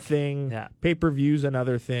one ballpark. thing. Yeah. Pay-per-view's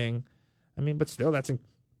another thing. I mean, but still, that's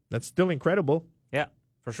still incredible. yeah,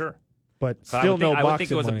 for sure. But So still no I boxing would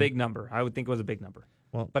think it was money. a big number. I would think it was a big number.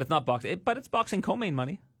 Well, But it's not boxing. But it's boxing co-main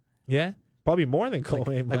money. yeah, probably more than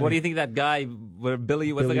co-main Like, what do you think that guy, what's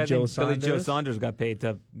Billy the guy's Joe name? Billy Joe Saunders? Saunders got paid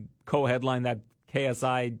to co-headline that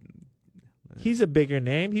KSI. He's a bigger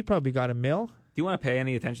name. He probably got $1 million. Do you want to pay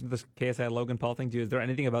any attention to this KSI Logan Paul thing? Is there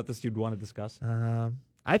anything about this you'd want to discuss?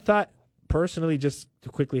 I thought, personally, just to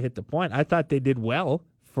quickly hit the point, I thought they did well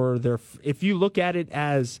for their. If you look at it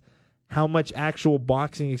as how much actual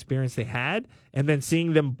boxing experience they had, and then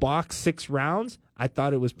seeing them box 6 rounds, I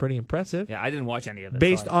thought it was pretty impressive. Yeah, I didn't watch any of it.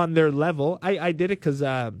 Based so on their level. I did it because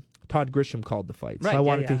Todd Grisham called the fight. So Right, I yeah,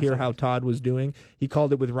 wanted to yeah, hear so- how Todd was doing. He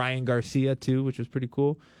called it with Ryan Garcia, too, which was pretty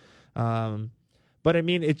cool. But, I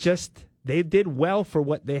mean, it just... They did well for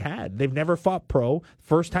what they had. They've never fought pro.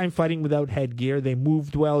 First time fighting without headgear. They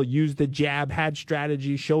moved well, used the jab, had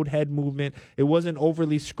strategy, showed head movement. It wasn't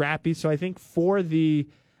overly scrappy. So I think for the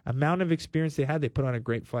amount of experience they had, they put on a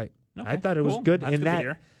great fight. Okay, I thought it was cool. good That's in good to that.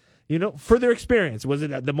 hear. You know, for their experience, was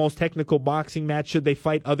it the most technical boxing match? Should they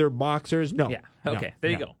fight other boxers? No. Yeah. No, Okay.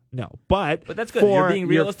 There you no, go. No. But But that's good. You're being your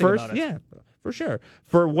realistic first, about it. Yeah, for sure.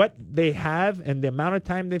 For what they have and the amount of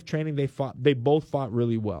time they've training, they both fought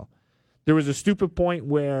really well. There was a stupid point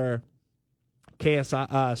where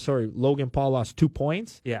Logan Paul lost 2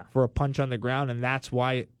 points Yeah. for a punch on the ground, and that's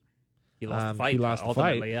why He lost the fight. he lost the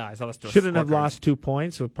ultimately. fight. Yeah, I saw this. shouldn't have lost 2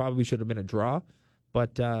 points, so it probably should have been a draw.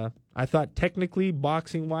 But I thought technically,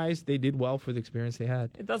 boxing-wise, they did well for the experience they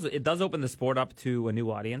had. It does open the sport up to a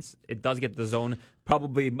new audience. It does get the zone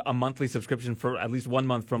probably a monthly subscription for at least 1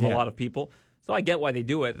 month from a Yeah. lot of people. So I get why they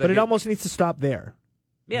do it. But it almost needs to stop there.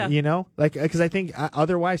 yeah. You know? Because I think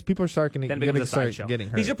otherwise people are then it becomes a start sideshow. getting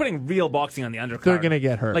hurt. Because you're putting real boxing on the undercard. They're going to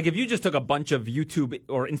get hurt. Like if you just took a bunch of YouTube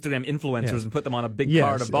or Instagram influencers Yes. and put them on a big Yes,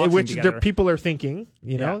 card of boxing which together. people are thinking,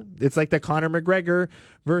 you know? It's like the Conor McGregor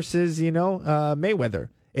versus, Mayweather.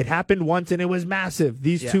 It happened once and it was massive.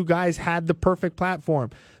 These two guys had the perfect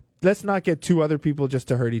platform. Let's not get 2 other people just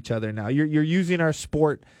to hurt each other now. You're using our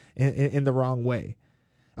sport in the wrong way.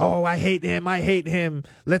 Oh, I hate him.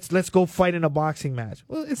 Let's go fight in a boxing match.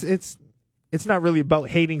 Well, it's not really about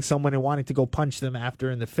hating someone and wanting to go punch them after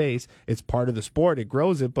in the face. It's part of the sport. It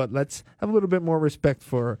grows it, but let's have a little bit more respect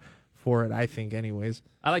for it, I think, anyways.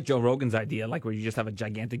 I like Joe Rogan's idea, like where you just have a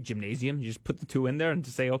gigantic gymnasium. You just put the 2 in there and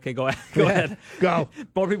just say, okay, go ahead. Go.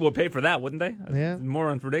 More people would pay for that, wouldn't they? Yeah. It's more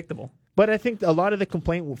unpredictable. But I think a lot of the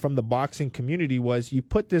complaint from the boxing community was you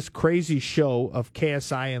put this crazy show of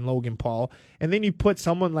KSI and Logan Paul, and then you put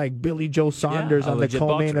someone like Billy Joe Saunders on the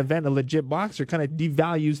co-main event, a legit boxer, kind of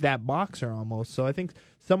devalues that boxer almost. So I think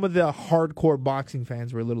some of the hardcore boxing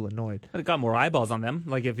fans were a little annoyed. But it got more eyeballs on them.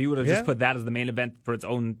 Like if you would have just put that as the main event for its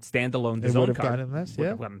own standalone, It would have card, gotten less, would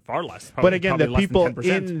have gotten far less. But again, the probably people less than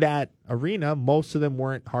 10%. in that arena, most of them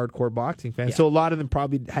weren't hardcore boxing fans. Yeah. So a lot of them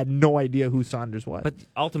probably had no idea who Saunders was. But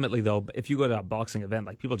ultimately, though, if you go to a boxing event,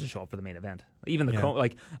 like people just show up for the main event. Even the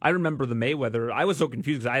like, I remember the Mayweather. I was so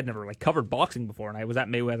confused because I had never like covered boxing before, and I was at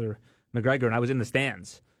Mayweather McGregor, and I was in the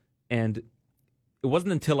stands, and it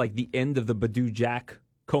wasn't until like the end of the Badou Jack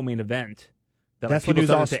co-main event that That's like, when he was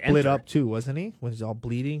all started to split enter. up too, wasn't he? Was he all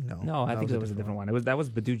bleeding? No, I think that was a different one. That was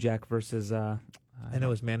Badou Jack versus. I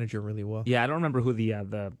know his manager really well. Yeah, I don't remember who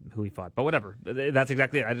who he fought, but whatever. That's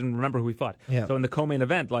exactly it. I didn't remember who he fought. Yeah. So in the co-main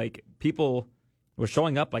event, like people were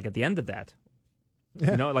showing up like at the end of that.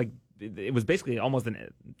 You know, like it was basically almost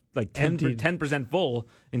like 10% full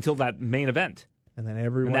until that main event. And then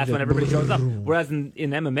everyone. And that's just when everybody shows up. Whereas in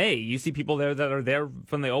MMA, you see people there that are there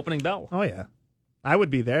from the opening bell. Oh yeah, I would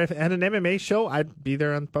be there. If at an MMA show, I'd be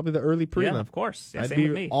there on probably the early prelim. Yeah, of course. Yeah, I'd same be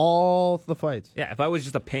with me. all the fights. Yeah, if I was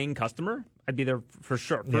just a paying customer, I'd be there for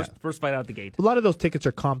sure. First fight out the gate. A lot of those tickets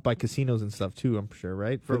are comped by casinos and stuff too. I'm sure,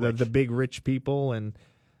 right? For the big rich people, and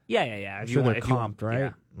Yeah. I'm sure they're comped, right?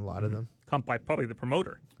 Yeah. A lot of them. Comped by probably the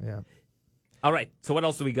promoter. Yeah. All right, so what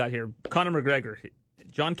else do we got here? Conor McGregor.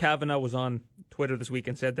 John Kavanagh was on Twitter this week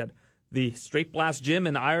and said that the Straight Blast Gym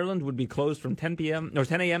in Ireland would be closed from 10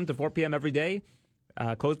 a.m. to 4 p.m. every day,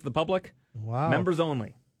 closed to the public, Wow. members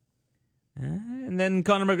only. And then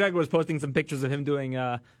Conor McGregor was posting some pictures of him doing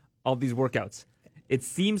all these workouts. It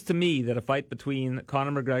seems to me that a fight between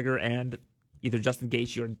Conor McGregor and either Justin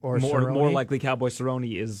Gaethje or more Cerrone. likely Cowboy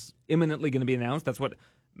Cerrone is imminently going to be announced. That's what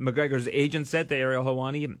McGregor's agent said to Ariel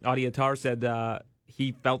Helwani. Adi Attar said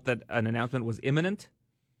he felt that an announcement was imminent.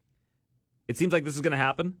 It seems like this is going to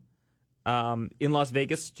happen in Las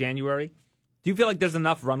Vegas, January. Do you feel like there's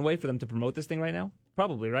enough runway for them to promote this thing right now?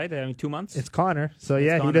 Probably, right? I mean, 2 months? It's Connor, so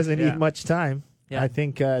yeah, Conor, he doesn't yeah. need much time. Yeah. I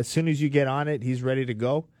think as soon as you get on it, he's ready to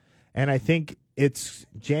go. And I think it's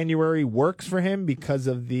January works for him because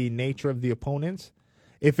of the nature of the opponents.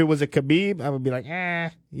 If it was a Khabib, I would be like,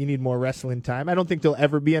 you need more wrestling time. I don't think there'll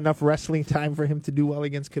ever be enough wrestling time for him to do well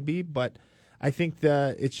against Khabib, but I think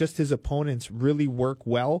it's just his opponents really work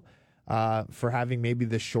well for having maybe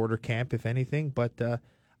the shorter camp, if anything. But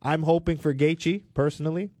I'm hoping for Gaethje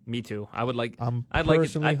personally. Me too. I would like. I'm I'd like.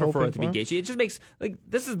 personally I'd prefer hoping it to be for him. Gaethje. It just makes like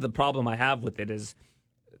this is the problem I have with it is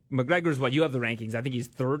McGregor's what you have the rankings. I think he's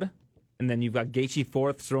third, and then you've got Gaethje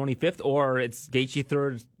fourth, Cerrone fifth, or it's Gaethje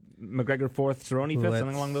third, McGregor fourth, Cerrone fifth,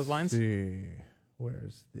 something along those lines. See.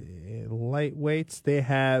 Where's the lightweights? They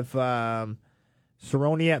have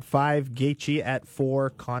Cerrone at 5, Gaethje at 4,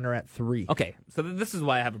 Connor at 3. Okay, so this is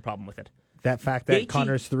why I have a problem with it. That fact that Gaethje-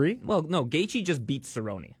 Connor's 3? Well, no, Gaethje just beat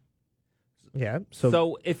Cerrone. Yeah.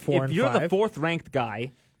 So if 4 and you're the 5. fourth ranked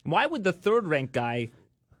guy, why would the third ranked guy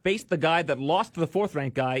face the guy that lost to the fourth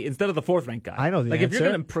ranked guy instead of the fourth ranked guy? I know the like if you're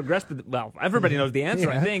answer. going to progress everybody knows the answer,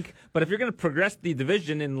 I Yeah. think. But if you're going to progress the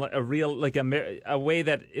division in a real a way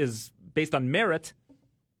that is based on merit,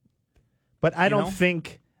 But I don't know?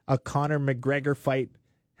 think a Conor McGregor fight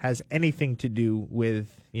has anything to do with,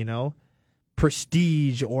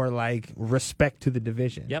 prestige or like respect to the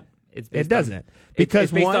division. yep, it's It based doesn't. on, Because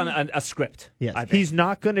it's based one- on a script. Yes. I think. He's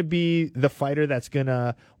not going to be the fighter that's going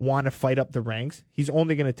to want to fight up the ranks. He's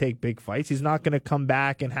only going to take big fights. He's not going to come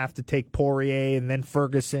back and have to take Poirier and then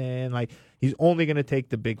Ferguson. Like, he's only going to take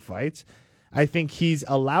the big fights. I think he's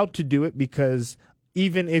allowed to do it because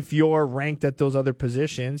even if you're ranked at those other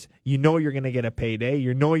positions, you know you're going to get a payday.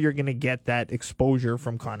 You know you're going to get that exposure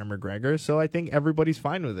from Conor McGregor. So I think everybody's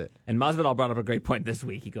fine with it. And Masvidal brought up a great point this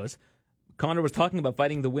week. He goes, Conor was talking about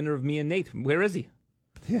fighting the winner of me and Nate. Where is he?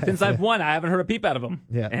 Yeah, Since I've won, I haven't heard a peep out of him.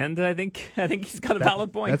 Yeah. And I think he's got a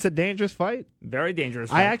valid point. That's a dangerous fight. Very dangerous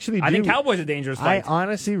I fight. actually I think do. Cowboy's a dangerous I fight.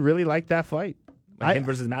 honestly really like that fight. Him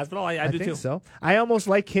versus Masvidal, I do think too. so. I almost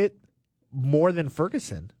like it more than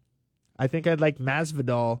Ferguson. I think I'd like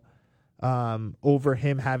Masvidal over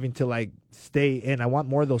him having to like stay in. I want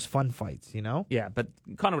more of those fun fights, Yeah, but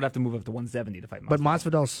Conor would have to move up to 170 to fight Masvidal. But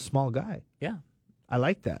Masvidal's a small guy. Yeah. I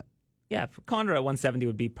like that. Yeah, Conor at 170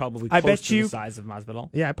 would be probably I close bet to you- the size of Masvidal.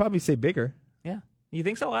 Yeah, I'd probably say bigger. Yeah. You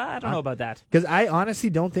think so? I don't know about that. Because I honestly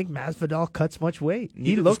don't think Masvidal cuts much weight. He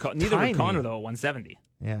Neither looks neither tiny. would Conor, though, at 170.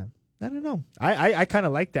 Yeah. I don't know. I kind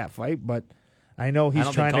of like that fight, but I know he's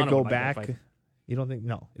don't trying think to Conor go would like that back. fight. You don't think?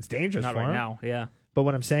 No. It's dangerous Not for right him. now, yeah. But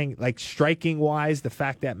what I'm saying, like striking wise, the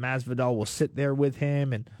fact that Masvidal will sit there with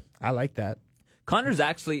him, and I like that. Connor's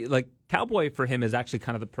actually, like, Cowboy for him is actually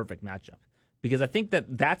kind of the perfect matchup. Because I think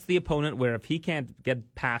that's the opponent where if he can't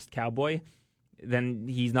get past Cowboy, then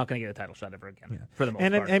he's not going to get a title shot ever again, for the most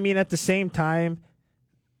part. And I mean, at the same time,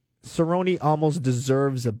 Cerrone almost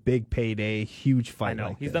deserves a big payday, huge fight. I know.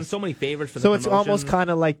 Like He's this. done so many favors for the So promotion. it's almost kind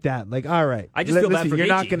of like that. Like, all right. I just feel bad listen, for you're Gaethje.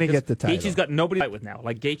 not going to get the title. Gaethje's got nobody to fight with now.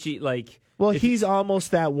 Like, Gaethje, like... Well, he's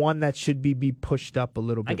almost that one that should be pushed up a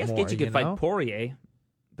little bit I guess more. Gaethje could fight Poirier,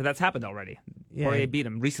 but that's happened already. Yeah. Poirier beat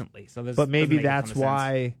him recently. So but maybe doesn't make a ton that's of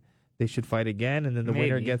why they should fight again, and then the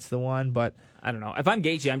winner Maybe. gets the one. But I don't know. If I'm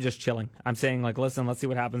Gaethje, I'm just chilling. I'm saying, like, listen, let's see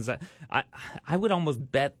what happens. I would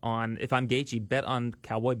almost bet on, if I'm Gaethje, bet on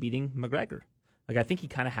Cowboy beating McGregor. Like, I think he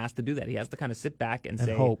kind of has to do that. He has to kind of sit back and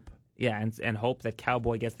say... hope. Yeah, and hope that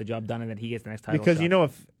Cowboy gets the job done and that he gets the next title because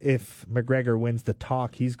shot. if McGregor wins the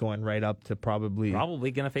talk, he's going right up to probably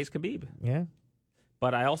going to face Khabib. Yeah.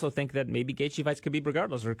 But I also think that maybe Gaethje fights Khabib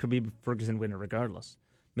regardless, or Khabib Ferguson winner regardless.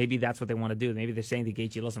 Maybe that's what they want to do. Maybe they're saying to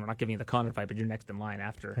Gaethje, listen, we're not giving you the Conor fight, but you're next in line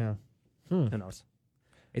after. Yeah. Who knows?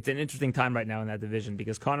 It's an interesting time right now in that division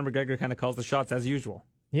because Conor McGregor kind of calls the shots as usual.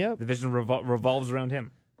 Yep. The division revolves around him.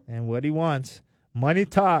 And what he wants. Money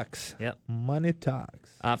talks. Yep. Money talks.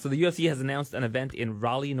 So the UFC has announced an event in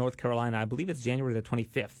Raleigh, North Carolina. I believe it's January the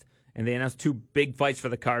 25th. And they announced two big fights for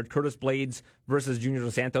the card: Curtis Blades versus Junior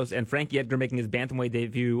Dos Santos, and Frankie Edgar making his bantamweight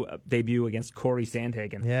debut against Corey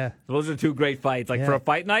Sandhagen. Yeah. So those are two great fights. Like, for a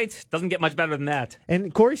fight night, doesn't get much better than that.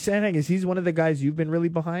 And Corey Sandhagen, he's one of the guys you've been really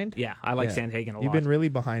behind? Yeah, I like Sandhagen a lot. You've been really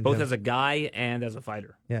behind both him. as a guy and as a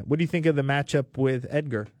fighter. Yeah. What do you think of the matchup with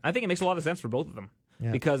Edgar? I think it makes a lot of sense for both of them.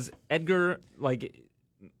 Yeah. Because Edgar, like,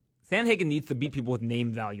 Sandhagen needs to beat people with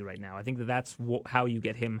name value right now. I think that's how you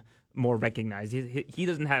get him more recognized. He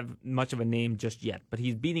doesn't have much of a name just yet, but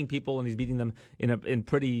he's beating people, and he's beating them in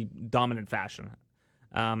pretty dominant fashion.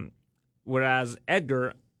 Whereas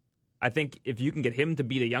Edgar, I think if you can get him to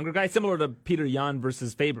beat a younger guy, similar to Peter Yan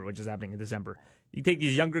versus Faber, which is happening in December, you take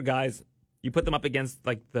these younger guys, you put them up against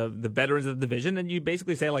like the veterans of the division, and you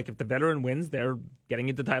basically say, like, if the veteran wins, they're getting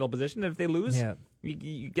into title position. And if they lose,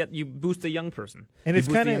 you boost a young person. And it's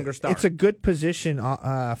kind of it's a good position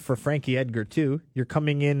for Frankie Edgar too. You're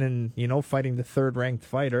coming in and fighting the third ranked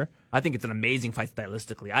fighter. I think it's an amazing fight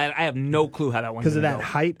stylistically. I have no clue how that one's because of gonna that go.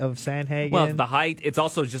 height of Sandhagen. Well, the height. It's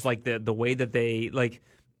also just like the way that they like.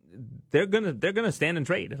 They're gonna stand and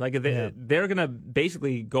trade. Like they're gonna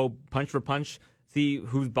basically go punch for punch. See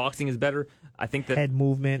whose boxing is better. I think that head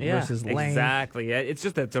movement versus length. Exactly. It's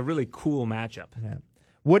just that it's a really cool matchup. Yeah.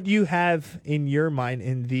 What do you have in your mind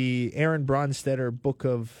in the Aaron Bronstetter book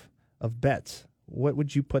of bets? What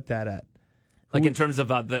would you put that at? Like in terms of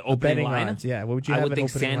the opening line? Odds, yeah. What would you have? I would think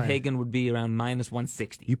Sandhagen Sandhagen would be around minus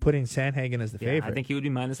 160. You putting Sandhagen as the favorite? I think he would be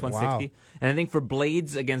minus 160. Wow. And I think for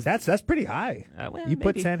Blades against... That's pretty high. You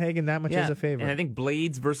put Sandhagen that much as a favorite. And I think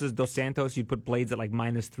Blades versus Dos Santos, you'd put Blades at like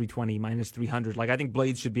minus 320, minus 300. Like, I think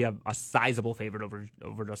Blades should be a sizable favorite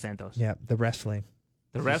over Dos Santos. Yeah, the wrestling.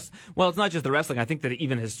 Well, it's not just the wrestling. I think that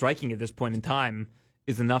even his striking at this point in time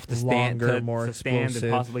is enough to stand, more stand and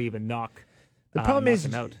possibly even knock. The problem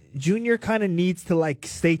is, out. Junior kind of needs to like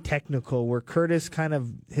stay technical. Where Curtis kind of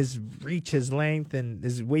his reach, his length, and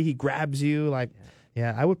his way he grabs you. Like,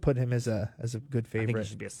 I would put him as a good favorite. I think he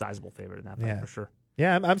should be a sizable favorite in that fight for sure.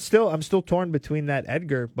 Yeah, I'm still torn between that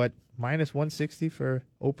Edgar, but minus 160 for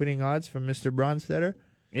opening odds from Mr. Bronstetter.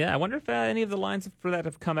 Yeah, I wonder if any of the lines for that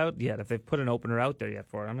have come out yet. If they've put an opener out there yet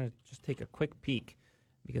for it. I'm gonna just take a quick peek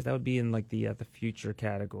because that would be in like the future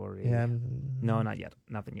category. Yeah. No, not yet.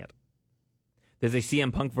 Nothing yet. There's a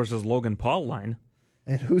CM Punk versus Logan Paul line.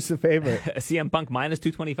 And who's the favorite? CM Punk minus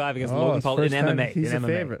 225 against Logan Paul in MMA. He's in a MMA.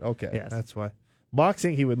 favorite. Okay, yes. That's why.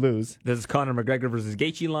 Boxing, he would lose. There's Conor McGregor versus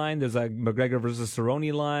Gaethje line. There's a McGregor versus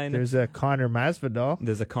Cerrone line. There's a Conor Masvidal.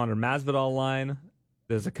 There's a Conor Masvidal line.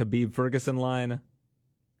 There's a Khabib Ferguson line.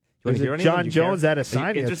 There's a John Jones at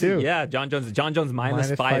Adesanya too. Yeah, John Jones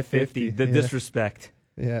minus 550. The disrespect.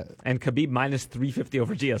 Yeah. And Khabib minus 350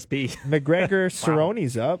 over GSP. McGregor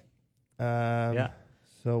Cerrone's up.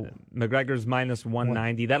 So McGregor's minus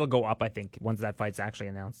 190. That'll go up, I think, once that fight's actually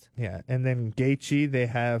announced. Yeah, and then Gaethje, they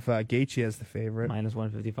have Gaethje as the favorite. Minus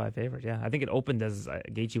 155 favorite, yeah. I think it opened as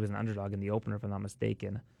Gaethje was an underdog in the opener, if I'm not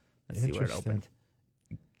mistaken. Let's see where it opened.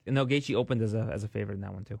 No, Gaethje opened as a favorite in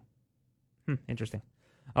that one, too. Interesting.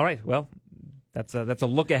 All right, well, that's a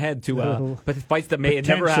look ahead to fights that may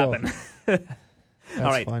never happen. All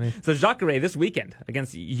right, funny. So Jacare this weekend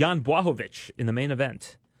against Jan Błachowicz in the main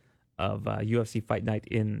event of UFC Fight Night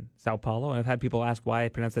in Sao Paulo. And I've had people ask why I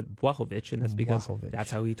pronounce it Błachowicz, and that's because that's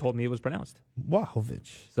how he told me it was pronounced.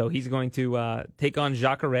 Błachowicz. So he's going to take on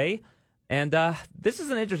Jacare, And this is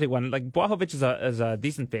an interesting one. Like Błachowicz is a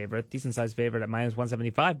decent sized favorite at minus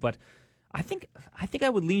 175. But I think I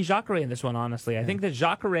would lean Jacare in this one. Honestly, I think that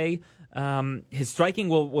Jacare, his striking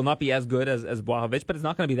will not be as good as Błachowicz, but it's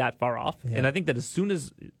not going to be that far off. Yeah. And I think that as soon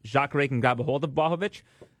as Jacare can grab a hold of Błachowicz,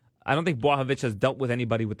 I don't think Błachowicz has dealt with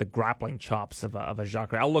anybody with the grappling chops of a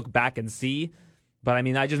Jacare. I'll look back and see, but I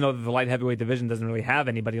mean, I just know that the light heavyweight division doesn't really have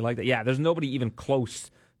anybody like that. Yeah, there's nobody even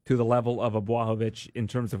close to the level of a Błachowicz in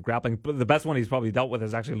terms of grappling. But the best one he's probably dealt with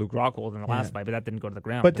is actually Luke Rockhold in the last fight, but that didn't go to the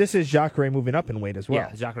ground. But this is Jacare moving up in weight as well.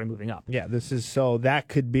 Yeah, Jacare moving up. Yeah, this is so that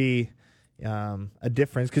could be a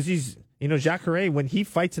difference because he's, Jacare, when he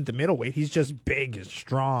fights into middleweight, he's just big and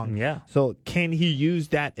strong. Yeah. So can he use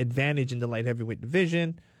that advantage in the light heavyweight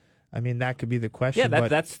division? I mean, that could be the question. Yeah,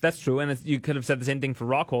 that's true. And you could have said the same thing for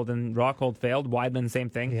Rockhold, and Rockhold failed. Weidman, same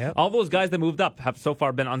thing. Yep. All those guys that moved up have so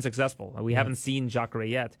far been unsuccessful. We haven't seen Jacare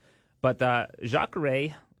yet. But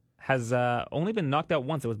Jacare has only been knocked out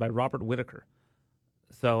once. It was by Robert Whittaker.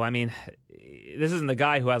 So, I mean, this isn't the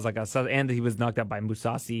guy who has and he was knocked out by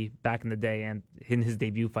Mousasi back in the day and in his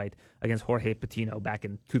debut fight against Jorge Patino back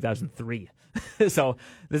in 2003. So,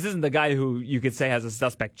 this isn't the guy who you could say has a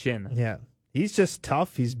suspect chin. Yeah. He's just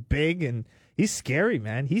tough. He's big and he's scary,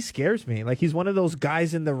 man. He scares me. Like, he's one of those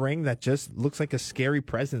guys in the ring that just looks like a scary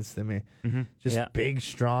presence to me. Mm-hmm. Just big,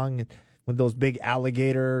 strong, with those big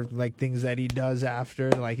alligator things that he does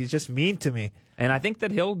after. Like, he's just mean to me. And I think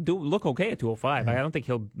that he'll look okay at 205. I don't think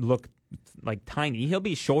he'll look tiny. He'll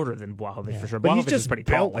be shorter than Błachowicz for sure. But he's just is pretty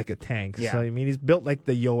built tall. like a tank. Yeah. So, I mean, he's built like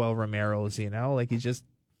the Yoel Romero's, Like, he's just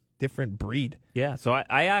different breed. Yeah, so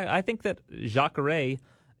I think that Jacare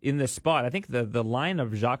in this spot, I think the line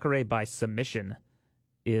of Jacare by submission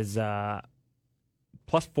is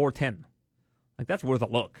plus 410. Like, that's worth a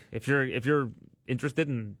look. If you're interested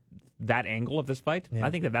in that angle of this fight, I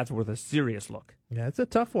think that's worth a serious look. Yeah, it's a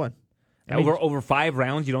tough one. Over 5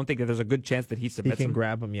 rounds, you don't think that there's a good chance that he submits He can him?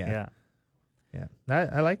 grab him, yeah.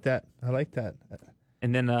 I like that.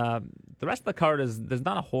 And then the rest of the card there's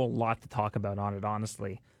not a whole lot to talk about on it,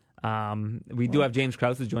 honestly. We do have James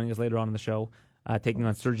Krause who's joining us later on in the show, taking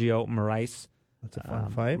on Sergio Moraes. That's a fun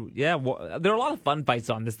fight. Yeah, there are a lot of fun fights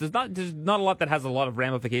on this. There's not a lot that has a lot of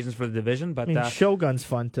ramifications for the division, but Shogun's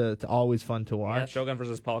fun to always fun to watch. Yeah, Shogun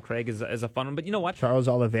versus Paul Craig is a fun one. But you know what? Charles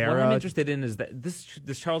Oliveira. What I'm interested in is that this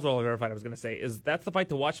Charles Oliveira fight. I was going to say that's the fight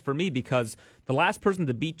to watch for me because the last person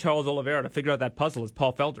to beat Charles Oliveira to figure out that puzzle is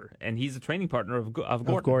Paul Felder, and he's a training partner of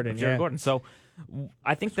Gordon. Jared Gordon. So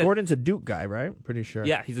I think that Gordon's a Duke guy, right? Pretty sure.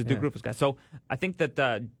 Yeah, he's a Duke Rufus guy. So I think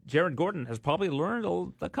that Jared Gordon has probably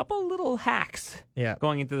learned a couple little hacks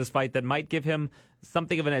going into this fight that might give him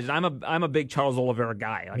something of an edge. I'm a big Charles Oliveira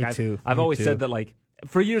guy. Me too. I've always said that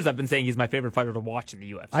for years I've been saying he's my favorite fighter to watch in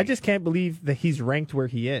the UFC. I just can't believe that he's ranked where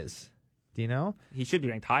he is. Do you know? He should be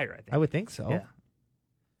ranked higher, I think. I would think so. Yeah.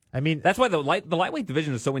 I mean, that's why the lightweight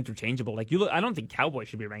division is so interchangeable. I don't think Cowboy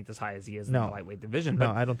should be ranked as high as he is in the lightweight division. But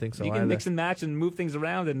no, I don't think so. You can mix and match and move things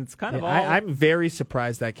around, and it's kind of all. I'm very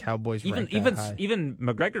surprised that Cowboy's ranked that high. Even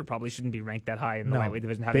McGregor probably shouldn't be ranked that high in the lightweight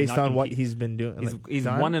division. Based on what he's been doing, he's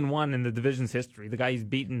 1-1 in the division's history. The guy he's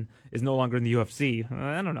beaten is no longer in the UFC.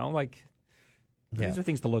 I don't know. These are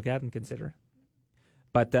things to look at and consider.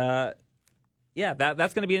 But that's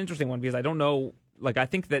going to be an interesting one because I don't know. I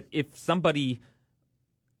think that if somebody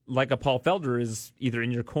like a Paul Felder is either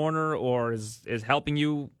in your corner or is helping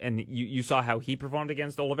you, and you saw how he performed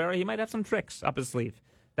against Oliveira, he might have some tricks up his sleeve.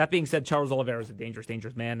 That being said, Charles Oliveira is a dangerous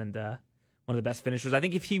man and one of the best finishers. I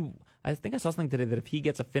think I saw something today that if he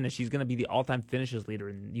gets a finish, he's going to be the all-time finishes leader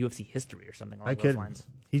in UFC history or something along those lines.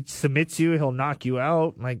 He submits you, he'll knock you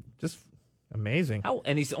out, just amazing.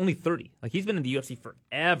 And he's only 30. He's been in the UFC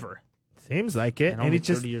forever. Seems like it. And he's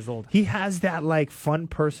 30 years old. He has that fun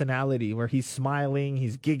personality where he's smiling,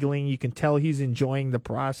 he's giggling. You can tell he's enjoying the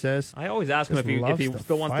process. I always ask him if he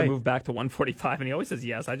still wants to move back to 145, and he always says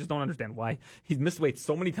yes. I just don't understand why. He's missed weight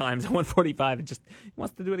so many times at 145 and he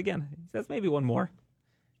wants to do it again. He says maybe one more.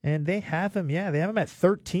 And they have him, they have him at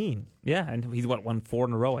 13. Yeah, and he's won 4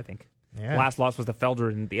 in a row, I think. Yeah. Last loss was to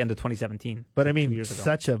Felder in the end of 2017. But I mean,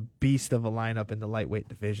 such a beast of a lineup in the lightweight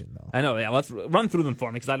division, though. I know. Yeah, let's run through them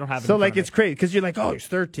for me because I don't have it. So it's crazy because you're he's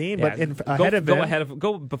 13, but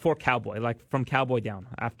go before Cowboy, from Cowboy down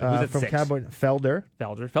after. Who's at from 6? Cowboy,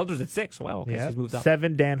 Felder's at 6. Wow. Okay, so he's moved up.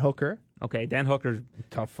 7, Dan Hooker. Okay, Dan Hooker,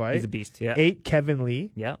 tough fight. He's a beast. Yeah. 8, Kevin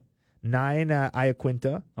Lee. Yeah. 9,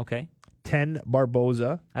 Iaquinta. Okay. 10,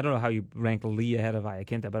 Barboza. I don't know how you rank Lee ahead of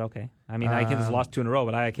Iaquinta, but okay. I mean, Iaquinta's lost 2 in a row,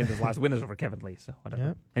 but Iaquinta's last win is over Kevin Lee, so whatever. Yeah.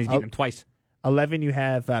 And he's beaten him twice. 11, you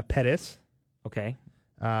have Pettis. Okay.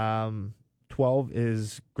 12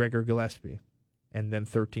 is Gregor Gillespie. And then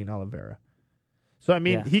 13, Oliveira. So I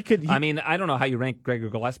mean, he could. I mean, I don't know how you rank Gregor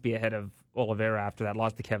Gillespie ahead of Oliveira after that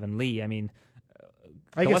loss to Kevin Lee. I mean,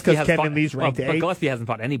 I guess because Kevin Lee's ranked but 8. Gillespie hasn't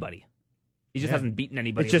fought anybody. He just hasn't beaten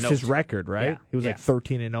anybody. It's just his record, right? Yeah. He was like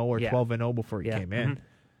 13-0 or 12-0 before he came in.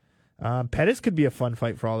 Mm-hmm. Pettis could be a fun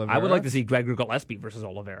fight for Oliveira. I would like to see Gregor Gillespie versus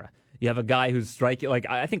Oliveira. You have a guy who's striking. Like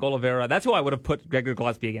I think Oliveira. That's who I would have put Gregor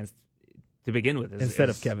Gillespie against to begin with. Instead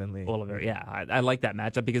of Kevin Lee. Oliveira. Yeah, I like that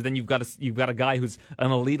matchup because then you've got a guy who's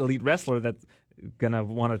an elite wrestler that's gonna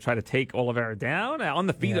want to try to take Oliveira down on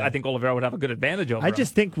the feet. I think Oliveira would have a good advantage over him. I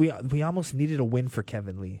just think we almost needed a win for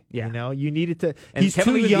Kevin Lee. Yeah. You know, you needed to. And He's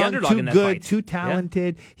Kevin too Lee was the young, underdog too in that good, fight. too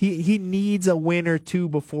talented. He needs a win or two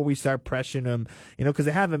before we start pressuring him. You know, because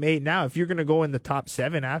they have him 8 now. If you're gonna go in the top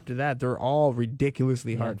 7 after that, they're all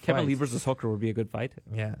ridiculously hard. Kevin fights. Lee versus Hooker would be a good fight.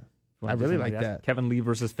 Yeah, I really like that. Kevin Lee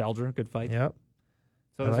versus Felder, good fight. Yep.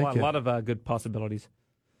 So there's a lot of good possibilities.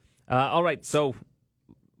 All right, so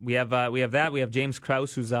we have that. We have James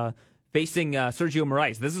Krause who's facing Sergio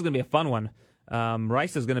Moraes. This is going to be a fun one.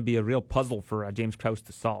 Moraes is going to be a real puzzle for James Krause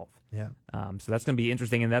to solve. Yeah. So that's going to be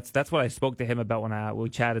interesting, and that's what I spoke to him about when we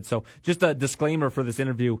chatted. So just a disclaimer for this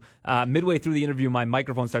interview. Midway through the interview, my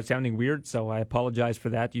microphone starts sounding weird, so I apologize for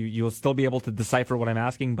that. You'll still be able to decipher what I'm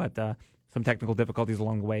asking, but some technical difficulties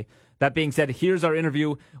along the way. That being said, here's our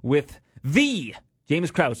interview with the James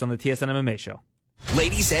Krause on the TSN MMA show.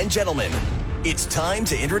 Ladies and gentlemen, it's time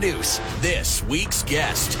to introduce this week's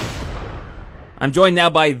guest. I'm joined now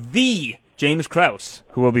by the James Krause,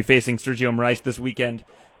 who will be facing Sergio Moraes this weekend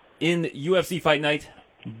in UFC Fight Night.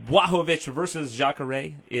 Blachowicz versus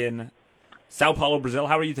Jacare in Sao Paulo, Brazil.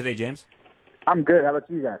 How are you today, James? I'm good. How about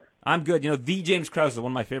you guys? I'm good. You know, the James Krause is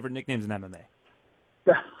one of my favorite nicknames in MMA.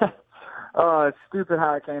 Oh, it's stupid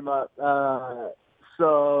how it came up.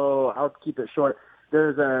 So I'll keep it short.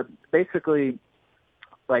 There's basically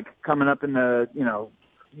like coming up in the,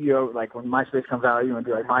 like when MySpace comes out, you want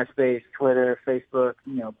to do like MySpace, Twitter, Facebook,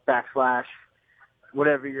 /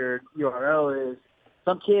 whatever your URL is.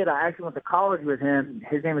 Some kid, I actually went to college with him.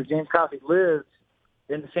 His name is James Krause. He lives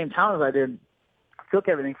in the same town as I did. I took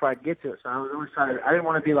everything before I could get to it. So I was always trying to, I didn't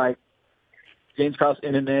want to be like James Krause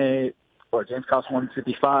MMA or James Krause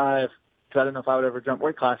 155 because I didn't know if I would ever jump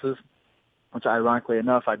weight classes, which ironically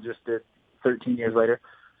enough, I just did 13 years later.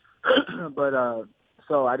 But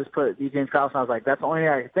so I just put the James Krause, and I was like, that's the only thing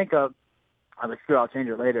I could think of. I was like, sure, I'll change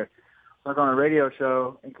it later. So I was on a radio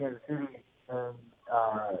show in Kansas City, and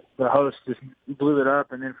the host just blew it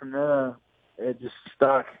up, and then from there, it just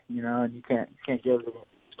stuck, and you can't get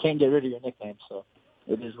rid of your nickname, so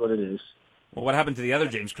it is what it is. Well, what happened to the other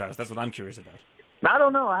James Krause? That's what I'm curious about. I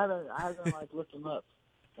don't know. I haven't like looked him up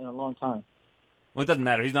in a long time. Well, it doesn't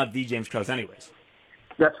matter. He's not the James Krause anyways.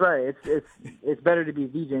 That's right. It's better to be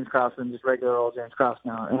the James Krause than just regular old James Krause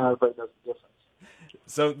now, and everybody knows the difference.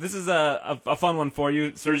 So this is a fun one for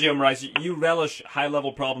you, Sergio Moraes. You relish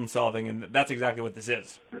high-level problem solving, and that's exactly what this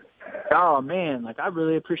is. Oh man, I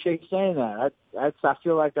really appreciate you saying that. I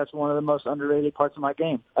feel like that's one of the most underrated parts of my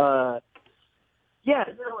game. Yeah,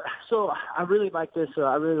 so I really like this.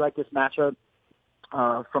 I really like this matchup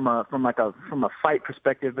from a fight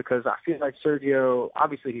perspective because I feel like Sergio,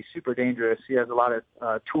 obviously he's super dangerous. He has a lot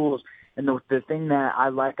of tools. And the thing that I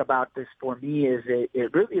like about this for me is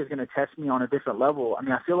it really is going to test me on a different level. I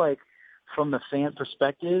mean, I feel like from the fan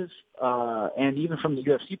perspective and even from the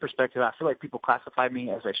UFC perspective, I feel like people classify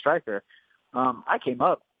me as a striker. I came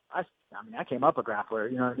up a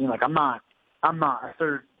grappler. You know what I mean? Like I'm not a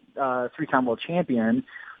third 3-time world champion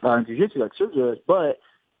in jiu-jitsu like Sergio is, but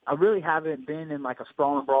I really haven't been in like a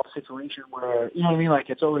sprawl and brawl situation where, you know what I mean? Like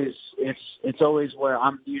it's always where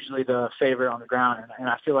I'm usually the favorite on the ground. And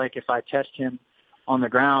I feel like if I test him on the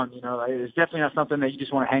ground, it's definitely not something that you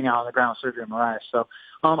just want to hang out on the ground with Sergio Moraes. So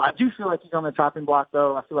I do feel like he's on the chopping block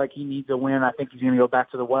though. I feel like he needs a win. I think he's going to go back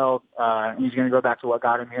to the well. And he's going to go back to what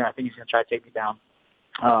got him here. I think he's going to try to take me down.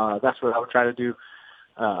 That's what I would try to do.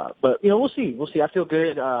 But we'll see. I feel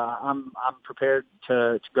good. I'm prepared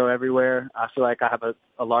to go everywhere. I feel like I have a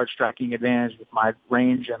large striking advantage with my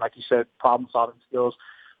range and, like you said, problem solving skills.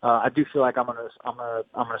 I do feel like I'm gonna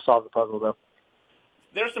solve the puzzle though.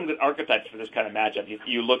 There are some good archetypes for this kind of matchup.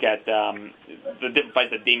 You look at the different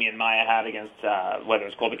fights that Damian Maia had against whether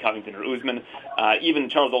it's Colby Covington or Usman, even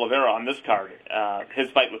Charles Oliveira on this card,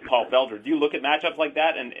 his fight with Paul Felder. Do you look at matchups like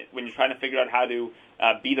that, and when you're trying to figure out how to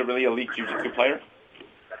beat a really elite jiu-jitsu player?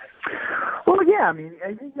 Well, yeah. I mean,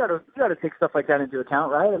 you gotta take stuff like that into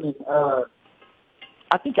account, right? I mean,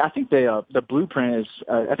 I think the blueprint is.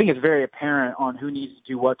 I think it's very apparent on who needs to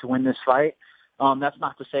do what to win this fight. That's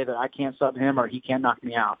not to say that I can't sub him or he can't knock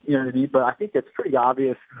me out. You know what I mean? But I think it's pretty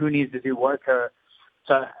obvious who needs to do what to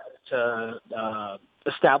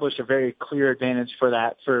established a very clear advantage for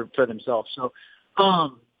that for themselves. So,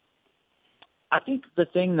 I think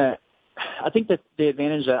that the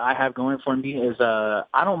advantage that I have going for me is I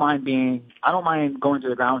don't mind going to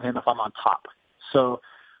the ground with him if I'm on top. So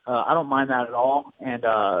I don't mind that at all. And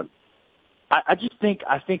I think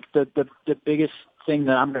the biggest thing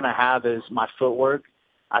that I'm going to have is my footwork.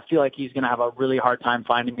 I feel like he's going to have a really hard time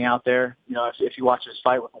finding me out there. You know, if you watch his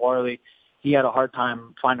fight with Warley, he had a hard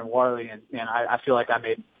time finding Warley, and I feel like I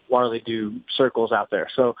made Warley do circles out there.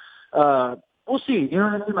 So we'll see. You know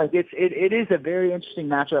what I mean? Like it is a very interesting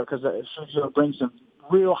matchup because Sergio brings some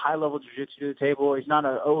real high level jiu-jitsu to the table. He's not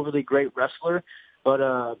an overly great wrestler, but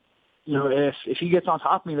you know, if he gets on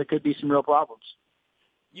top of me, there could be some real problems.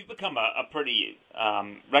 You've become a pretty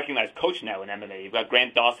recognized coach now in MMA. You've got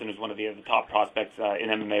Grant Dawson, who's one of the top prospects in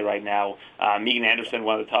MMA right now. Megan Anderson,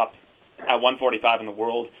 one of the top at 145 in the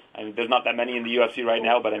world. I mean, there's not that many in the UFC right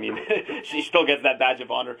now, but I mean, she still gets that badge of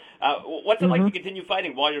honor. What's it like to continue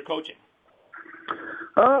fighting while you're coaching?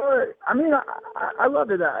 I mean, I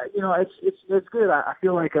love it. You know, it's good. I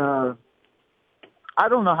feel like I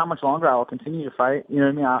don't know how much longer I will continue to fight. You know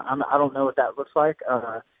what I mean? I don't know what that looks like.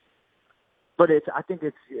 But I think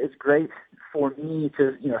it's great for me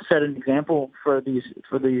to, you know, set an example for these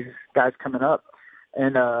guys coming up,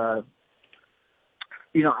 and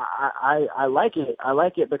you know, I like it. I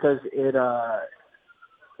like it because it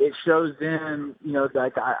shows them, you know,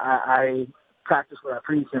 like I practice what I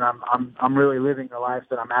preach, and I'm really living the life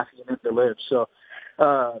that I'm asking them to live. So,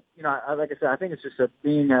 you know, like I said, I think it's just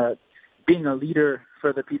being a leader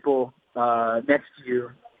for the people next to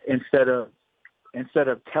you instead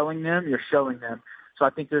of telling them, you're showing them. So I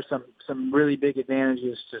think there's some really big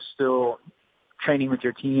advantages to still training with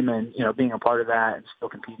your team and, you know, being a part of that and still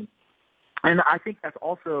competing. And I think that's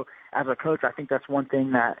also, as a coach, I think that's one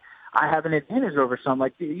thing that I have an advantage over some.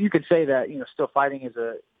 Like, you could say that, you know, still fighting is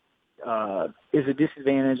a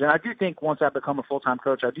disadvantage. And I do think once I become a full-time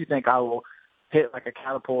coach, I do think I will hit like a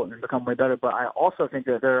catapult and become way better. But I also think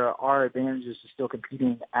that there are advantages to still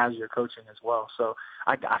competing as you're coaching as well. So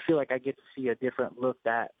I feel like I get to see a different look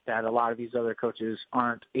that a lot of these other coaches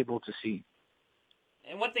aren't able to see.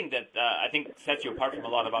 And one thing that I think sets you apart from a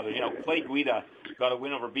lot of others, you know, Clay Guida got a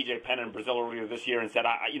win over BJ Penn in Brazil earlier this year and said,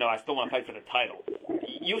 I still want to fight for the title.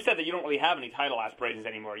 You said that you don't really have any title aspirations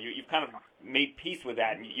anymore. You've kind of made peace with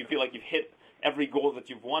that, and you feel like you've hit every goal that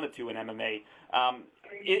you've wanted to in MMA.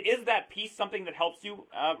 Is that peace something that helps you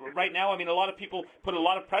right now? I mean, a lot of people put a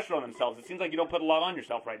lot of pressure on themselves. It seems like you don't put a lot on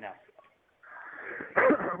yourself right now.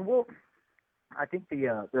 Well, I think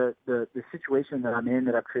the situation that I'm in,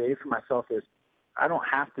 that I've created for myself, is I don't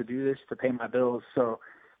have to do this to pay my bills. So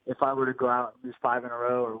if I were to go out and lose 5 in a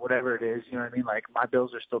row or whatever it is, you know what I mean? Like, my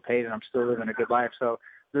bills are still paid and I'm still living a good life. So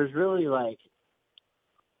there's really, like,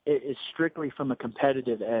 it is strictly from a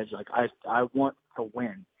competitive edge. Like, I want to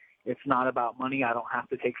win. It's not about money. I don't have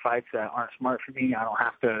to take fights that aren't smart for me. I don't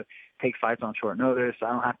have to take fights on short notice.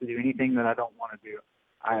 I don't have to do anything that I don't want to do.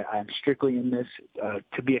 I'm strictly in this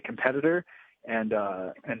to be a competitor, and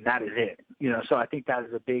that is it. You know, so I think that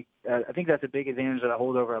is that's a big advantage that I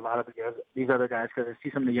hold over a lot of these other guys, because I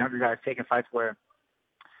see some of the younger guys taking fights where,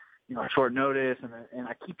 you know, short notice, and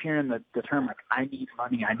I keep hearing the term, like, I need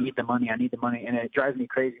money, I need the money, I need the money, and it drives me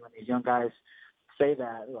crazy when these young guys say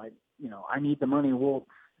that, like, you know, I need the money. Well,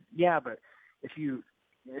 yeah, but if you,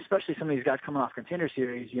 especially some of these guys coming off Contender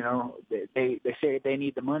Series, you know, they say they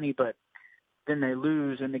need the money, but then they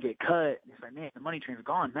lose and they get cut. It's like, man, the money train's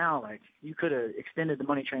gone now. Like, you could have extended the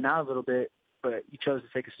money train out a little bit, but you chose to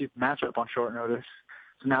take a stupid matchup on short notice.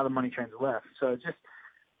 So now the money train's left. So it just,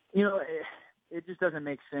 you know, it just doesn't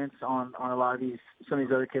make sense on a lot of some of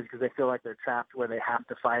these other kids, because they feel like they're trapped where they have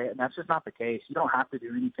to fight. And that's just not the case. You don't have to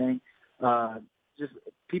do anything. Just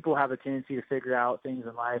people have a tendency to figure out things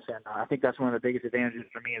in life. And I think that's one of the biggest advantages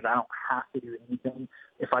for me, is I don't have to do anything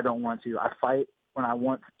if I don't want to. I fight when I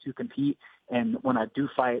want to compete. And when I do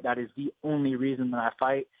fight, that is the only reason that I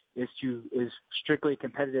fight, is strictly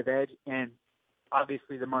competitive edge. And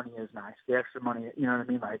obviously the money is nice. The extra money, you know what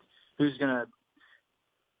I mean? Like,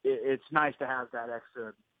 it's nice to have that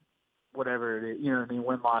extra, whatever it is, you know what I mean?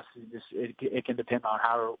 Win-loss, it can depend on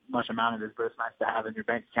how much amount it is, but it's nice to have in your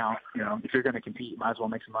bank account. You know, if you're going to compete, you might as well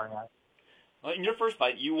make some money on it. Well, in your first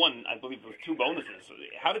fight, you won, I believe, with 2 bonuses.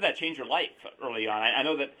 How did that change your life early on? I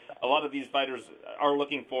know that a lot of these fighters are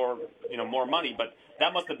looking for, you know, more money, but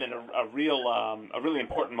that must have been a really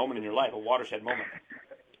important moment in your life, a watershed moment.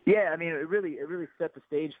 Yeah, I mean, it really set the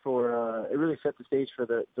stage for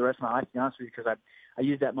the rest of my life, to be honest with you, because I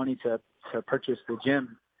used that money to purchase the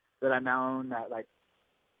gym that I now own. That, like,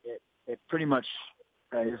 it pretty much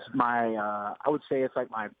is my I would say it's like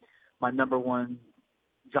my number one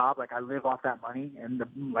job. Like I live off that money, and the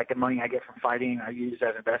money I get from fighting, I use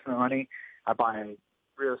as investment money. I buy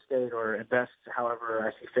real estate or invest however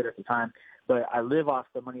I see fit at the time. But I live off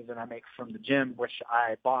the money that I make from the gym, which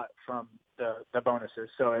I bought from the bonuses.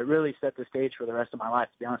 So it really set the stage for the rest of my life,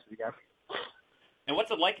 to be honest with you guys. And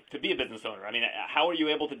what's it like to be a business owner? I mean, how are you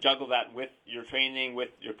able to juggle that with your training, with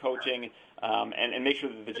your coaching, and make sure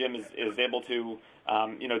that the gym is able to,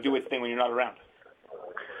 do its thing when you're not around?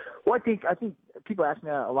 Well, I think people ask me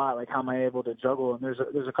that a lot, like how am I able to juggle? And there's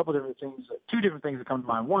a couple different things, two different things that come to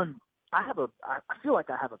mind. One, I feel like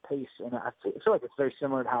I have a pace, and I feel like it's very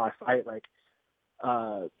similar to how I fight. Like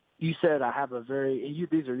you said, I have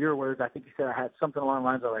these are your words. I think you said I had something along the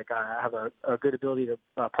lines of like I have a good ability to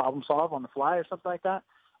problem solve on the fly or something like that.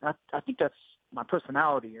 And I think that's my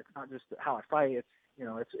personality. It's not just how I fight.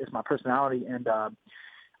 It's my personality, and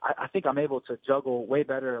I think I'm able to juggle way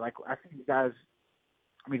better. Like I think you guys.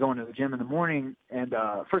 We go into the gym in the morning, and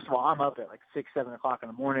first of all, I'm up at like 6, 7 o'clock in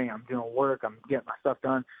the morning. I'm doing work. I'm getting my stuff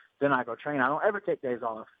done. Then I go train. I don't ever take days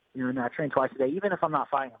off. And I train twice a day. Even if I'm not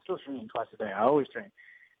fighting, I'm still training twice a day. I always train.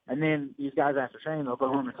 And then these guys after training, they'll go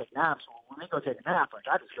home and take naps. Well, when they go take a nap, like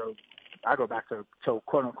I go back to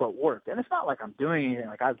quote unquote work. And it's not like I'm doing anything.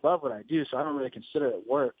 Like I love what I do, so I don't really consider it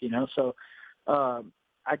work, So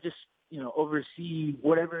I just oversee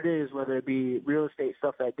whatever it is, whether it be real estate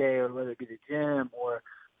stuff that day or whether it be the gym or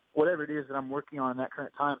whatever it is that I'm working on at that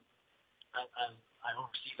current time. I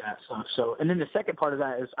oversee that stuff. So, and then the second part of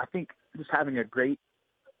that is I think just having a great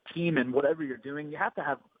team and whatever you're doing, you have to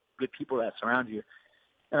have good people that surround you.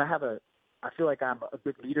 And I feel like I'm a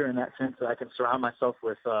good leader in that sense that I can surround myself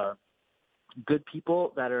with good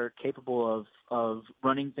people that are capable of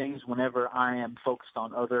running things whenever I am focused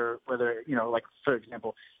on like for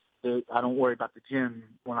example, I don't worry about the gym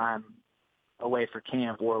when I'm away for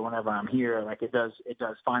camp or whenever I'm here. Like it does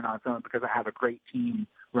fine on its own because I have a great team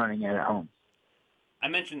running it at home. I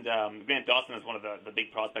mentioned Grant Dawson as one of the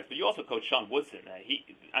big prospects, but you also coach Sean Woodson.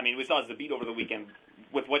 We saw Zabit over the weekend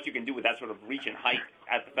with what you can do with that sort of reach and height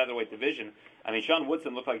at the featherweight division. I mean, Sean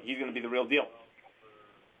Woodson looks like he's going to be the real deal.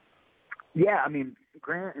 Yeah, I mean,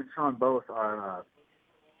 Grant and Sean both are.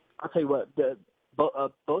 I'll tell you what,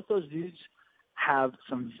 both those dudes have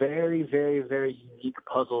some very, very, very unique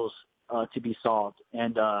puzzles to be solved.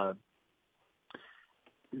 And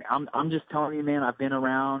I'm just telling you, man, I've been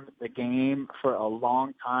around the game for a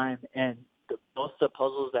long time, and both the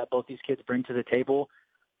puzzles that both these kids bring to the table,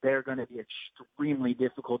 they're going to be extremely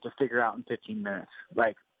difficult to figure out in 15 minutes.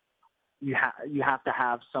 Like, you have to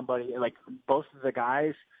have somebody, like both of the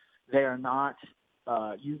guys, they are not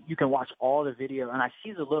you can watch all the video, and I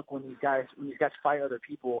see the look when these guys fight other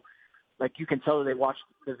people. Like you can tell that they watch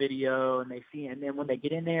the video and they see, and then when they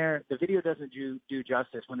get in there, the video doesn't do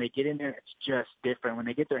justice. When they get in there, it's just different. When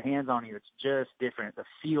they get their hands on you, it's just different. The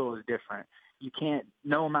feel is different.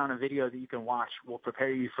 No amount of video that you can watch will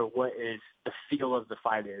prepare you for what is the feel of the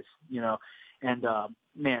fight is, And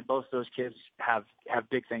man, both those kids have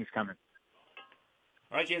big things coming.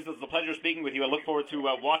 All right, James, it was a pleasure speaking with you. I look forward to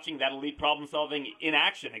watching that elite problem solving in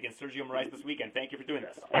action against Sergio Moraes this weekend. Thank you for doing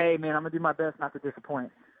this. Hey, man, I'm gonna do my best not to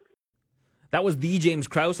disappoint. That was the James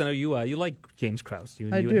Krause. I know you like James Krause.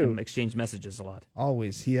 I do. And him exchange messages a lot.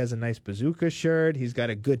 Always. He has a nice Bazooka shirt. He's got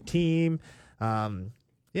a good team.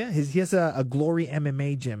 He has a Glory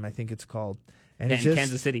MMA gym, I think it's called. And it's just,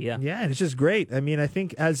 Kansas City, yeah. Yeah, and it's just great. I mean, I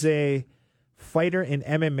think as a fighter in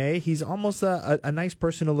MMA, he's almost a nice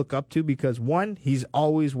person to look up to because, one, he's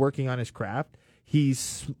always working on his craft.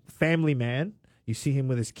 He's family man. You see him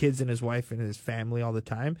with his kids and his wife and his family all the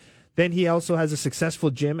time. Then he also has a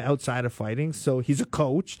successful gym outside of fighting, so he's a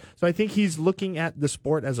coach. So I think he's looking at the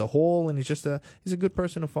sport as a whole, and he's a good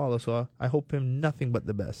person to follow. So I hope him nothing but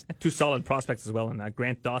the best. Two solid prospects as well, and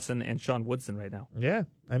Grant Dawson and Sean Woodson right now. Yeah,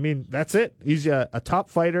 I mean that's it. He's a top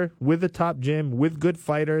fighter with a top gym, with good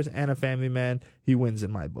fighters, and a family man. He wins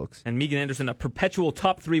in my books. And Megan Anderson, a perpetual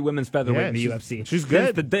top 3 women's featherweight in the UFC. She's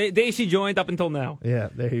good. Since the day she joined up until now. Yeah,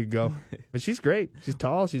 there you go. But she's great. She's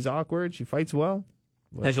tall. She's awkward. She fights well.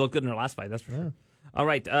 And she looked good in her last fight, that's for sure. All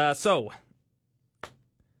right, so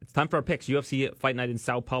it's time for our picks. UFC Fight Night in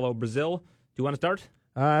Sao Paulo, Brazil. Do you want to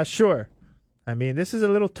start? Sure. I mean, this is a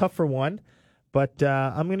little tougher one, but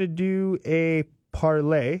I'm going to do a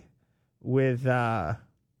parlay with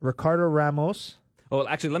Ricardo Ramos. Oh,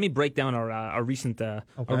 actually, let me break down our recent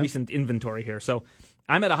inventory here. So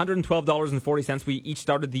I'm at $112.40. We each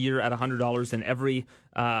started the year at $100, and every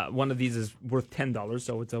one of these is worth $10.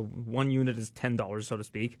 So it's one unit is $10, so to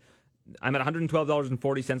speak. I'm at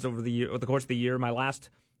 $112.40 over the course of the year. My last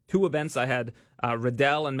 2 events, I had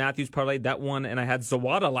Riddell and Matthews parlayed that one, and I had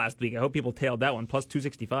Zawada last week. I hope people tailed that one, plus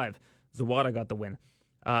 265. Zawada got the win.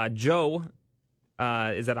 Joe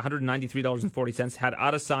is at $193.40. Had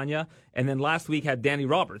Adesanya, and then last week had Danny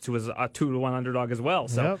Roberts, who was a 2-1 underdog as well.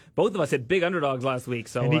 So both of us had big underdogs last week.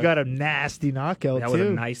 So and he got a nasty knockout that too. was a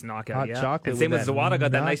nice knockout. Hot yeah. chocolate. And same with Zawada,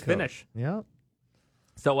 got that nice knockout. finish. Yeah.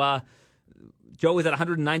 So Joe is at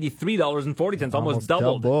 $193.40, almost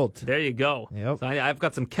doubled. There you go. Yep. So I've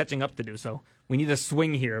got some catching up to do. So we need a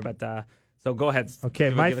swing here, but. So go ahead. Okay,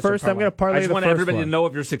 Give my us first, your I'm going to parlay I just the want first everybody one. to know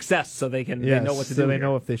of your success so they can they know what to do. So they here.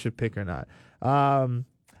 know if they should pick or not. I'm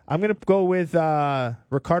going to go with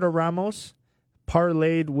Ricardo Ramos,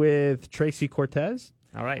 parlayed with Tracy Cortez.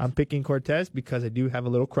 All right. I'm picking Cortez because I do have a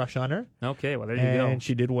little crush on her. Okay, well, there you go. And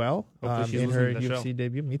she did well Hopefully she's in her listening to the UFC show.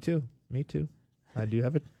 debut. Me too. I do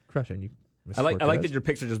have a crush on you, Ms. I like Cortez. that your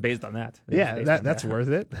picks are just based on that. They're just Yeah, based on that's that. worth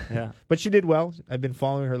it. Yeah. But she did well. I've been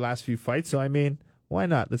following her last few fights, so I mean, why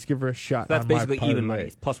not? Let's give her a shot. That's on basically my even parlay. money.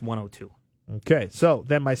 It's plus 102. Okay, so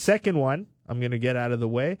then my second one, I'm going to get out of the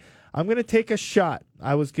way. I'm going to take a shot.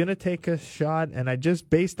 I was going to take a shot, and I just,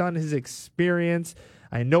 based on his experience,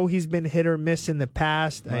 I know he's been hit or miss in the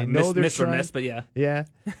past. I know they're miss or trying- miss, but yeah. Yeah,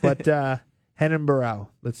 but Henan Barao,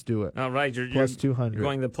 let's do it. All right, you're Plus 200. You're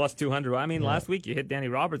going the plus 200. I mean, last week you hit Danny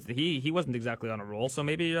Roberts. He wasn't exactly on a roll, so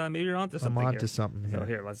maybe you're onto something. I'm onto here. something here. So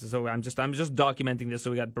here, I'm just documenting this.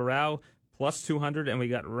 So we got Barao plus 200, and we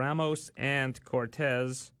got Ramos and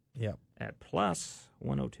Cortez Yep. at plus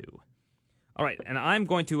 102. All right, and I'm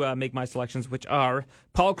going to make my selections, which are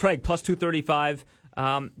Paul Craig plus 235.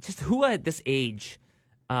 Just who at this age?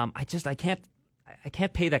 I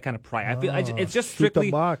can't pay that kind of price. I feel it's just Shoot strictly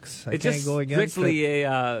the box. I it's can't just go against strictly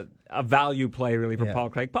a value play really for Yeah. Paul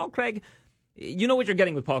Craig. Paul Craig, you know what you're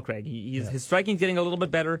getting with Paul Craig. His striking's getting a little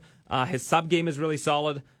bit better. His sub game is really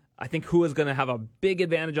solid. I think Hua's going to have a big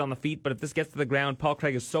advantage on the feet, but if this gets to the ground, Paul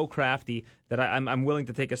Craig is so crafty that I'm willing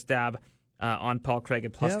to take a stab on Paul Craig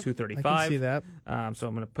at plus Yep, 235. I can see that. So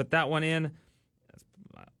I'm going to put that one in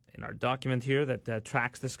our document here that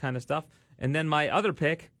tracks this kind of stuff. And then my other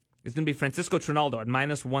pick is going to be Francisco Trinaldo at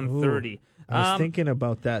minus 130. I was thinking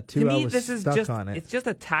about that too. To me, I was this is stuck just on it. it's just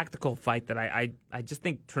a tactical fight that I just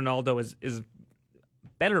think Trinaldo is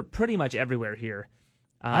better pretty much everywhere here.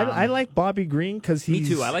 I like Bobby Green because Me he's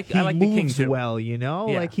too. I like he the King moves too. well, you know,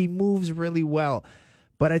 Yeah. like he moves really well.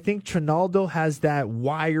 But I think Trinaldo has that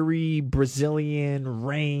wiry Brazilian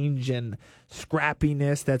range and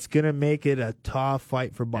scrappiness that's gonna make it a tough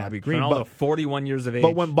fight for Bobby Green. Trinaldo, 41 years of age.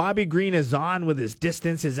 But when Bobby Green is on with his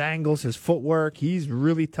distance, his angles, his footwork, he's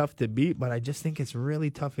really tough to beat. But I just think it's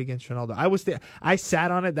really tough against Trinaldo. I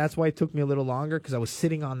sat on it. That's why it took me a little longer because I was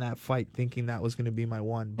sitting on that fight thinking that was going to be my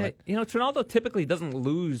one. But Trinaldo typically doesn't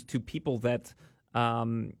lose to people that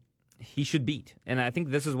he should beat. And I think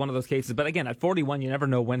this is one of those cases. But again, at 41, you never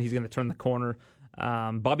know when he's going to turn the corner.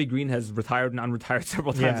 Bobby Green has retired and unretired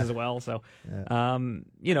several times as well. So,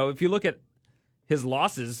 if you look at his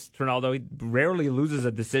losses, Trinaldo, he rarely loses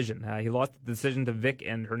a decision. He lost the decision to Vic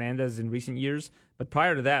and Hernandez in recent years. But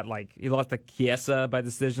prior to that, he lost to Chiesa by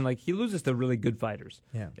decision. He loses to really good fighters,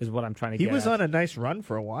 is what I'm trying to get he was at. on a nice run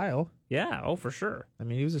for a while. Yeah, for sure. I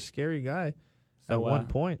mean, he was a scary guy So, at one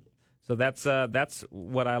point. So that's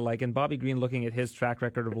what I like. And Bobby Green, looking at his track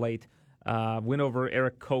record of late, win over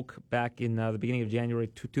Eric Koch back in the beginning of January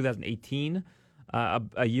 2018.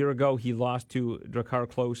 A year ago, he lost to Drakkar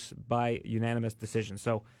Klose by unanimous decision.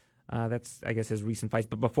 So that's, I guess, his recent fights.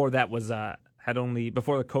 But before that was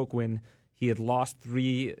before the Koch win, he had lost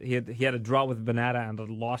 3. He had a draw with Venata and had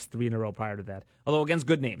lost 3 in a row prior to that. Although against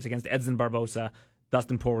good names, against Edson Barbosa,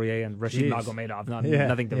 Dustin Poirier, and Rashid Jeez. Magomedov.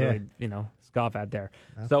 Nothing to really scoff at there.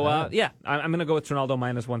 So I'm going to go with Trinaldo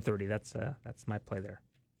minus 130. That's my play there.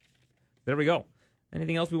 There we go.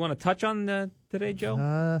 Anything else we want to touch on today,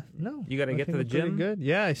 Joe? No. You got to get to the Pretty gym? Good.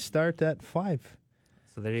 Yeah, I start at 5.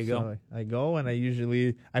 So there you go. So I go and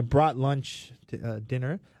I brought lunch to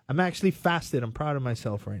dinner. I'm actually fasted. I'm proud of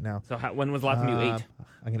myself right now. So when was the last time you ate?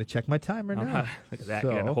 I'm going to check my timer now. Look at that. You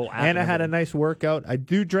got a whole app and I and had a everything. nice workout. I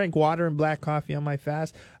do drink water and black coffee on my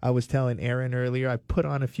fast. I was telling Aaron earlier, I put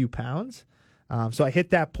on a few pounds. So I hit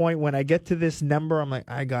that point when I get to this number, I'm like,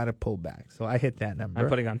 I got to pull back. So I hit that number. I'm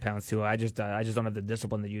putting on pounds too. I just don't have the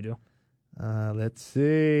discipline that you do. Let's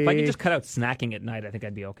see. If I could just cut out snacking at night, I think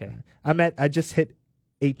I'd be okay. I just hit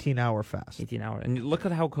 18-hour fast. 18 hour. And look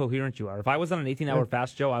at how coherent you are. If I was on an 18-hour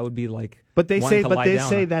fast, Joe, I would be like. But they wanting say, to lie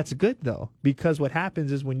down. that's good though, because what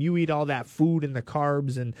happens is when you eat all that food and the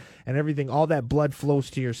carbs and everything, all that blood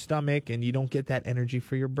flows to your stomach, and you don't get that energy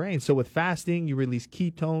for your brain. So with fasting, you release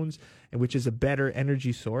ketones, and which is a better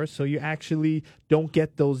energy source. So you actually don't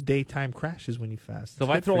get those daytime crashes when you fast. So It's if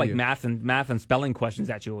I good throw for like you. math and spelling questions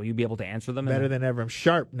at you, will you be able to answer them? Better than ever. I'm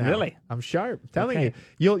sharp now. Really? I'm sharp. I'm telling Okay.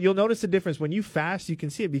 you. You'll notice the difference when you fast. You can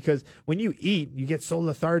see it because when you eat, you get so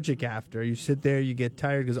lethargic after. You sit there, you get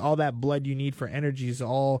tired because all that blood you need for energy is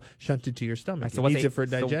all shunted to your stomach. So it what's needs it for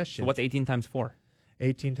so digestion. what's 18 times 4?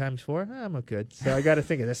 18 times 4? I'm good. So I got to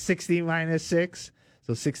think of that. 60 minus 6.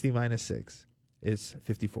 So 60 minus 6 is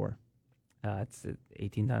 54. It's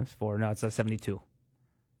 18 times 4. No, it's 72.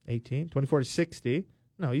 18? 24 is 60.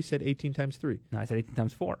 No, you said 18 times 3. No, I said 18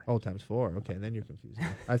 times 4. Oh, times 4. Okay, then you're confusing me.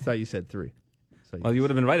 I thought you said 3. So Well, you would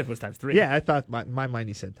have been right if it was times 3. yeah, I thought my mind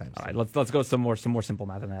you said times All 3. right, let's go some more simple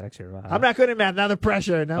mathematics here. I'm not good at math. Now the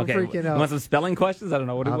pressure. Now Okay, I'm freaking you out. want some spelling questions? I don't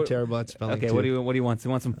know. I'm terrible at spelling. Okay, too. what do you want? You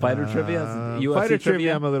want some fighter trivia? UFC Fighter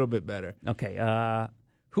trivia, I'm a little bit better. Okay.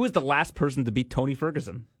 Who is the last person to beat Tony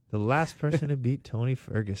Ferguson? The last person to beat Tony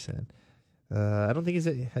Ferguson. I don't think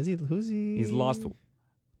who's he? He's lost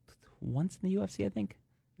once in the UFC, I think.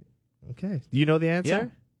 Okay. Do you know the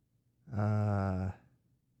answer?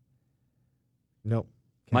 Nope.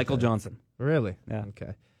 Can't Michael tell you. Johnson. Really? Yeah.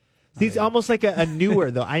 Okay. He's almost like a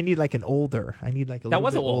newer though. I need like an older. I need like a That little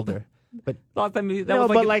was bit old. older. But Last time that No, was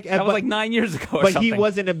but like, like- that was but- like 9 years ago. Or but something. he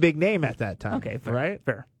wasn't a big name at that time. Okay, fair, right?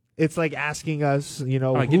 Fair. It's like asking us, All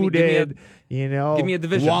right, who give me a- did, give me a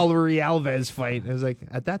division. Wallery Alves fight. It was like,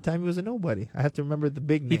 at that time, he was a nobody. I have to remember the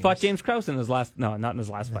big names. He fought James Krause in his last. No, not in his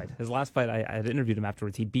last fight. His last fight, I had interviewed him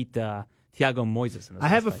afterwards. He beat Thiago Moises. In his I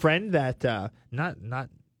have a last fight. friend that, not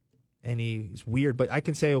any, it's weird, but I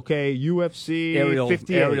can say, okay, UFC Ariel.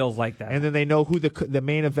 58. Ariel's like that. And then they know who the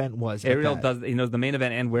main event was. at Ariel that. does. He knows the main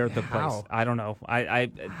event and where it took place. How? I don't know. I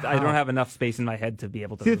don't have enough space in my head to be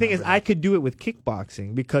able to. See, the thing is, remember I that. could do it with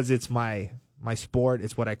kickboxing because it's my sport.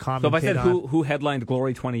 It's what I commentate So if I said on. who headlined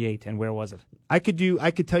Glory 28 and where was it? I could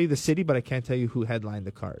tell you the city, but I can't tell you who headlined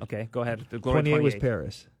the card. Okay, go ahead. The Glory 28 was 28.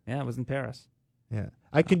 Paris. Yeah, it was in Paris. Yeah,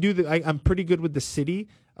 I can do I'm pretty good with the city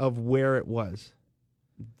of where it was.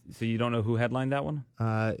 So you don't know who headlined that one?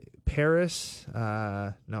 Paris.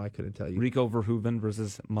 No, I couldn't tell you. Rico Verhoeven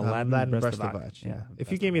versus Mladen Mladen Brestavac. Brestavac. Yeah.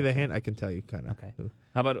 If you gave me the hint, I can tell you kind of. Okay.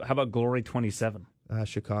 How about Glory 27?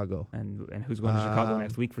 Chicago. And who's going to Chicago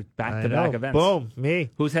next week for I back-to-back know. events? Boom, me.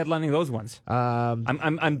 Who's headlining those ones? Um,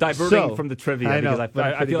 I'm diverting so, from the trivia I know, because but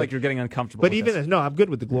I'm I pretty feel like good. you're getting uncomfortable. but with even this. no, I'm good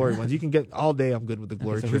with the glory ones. You can get all day. I'm good with the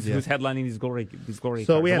glory So trivia. who's headlining these glory? So cards?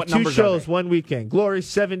 we have What two numbers are shows they? one weekend. Glory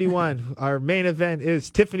 71. Our main event is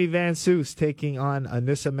Tiffany Van Soos taking on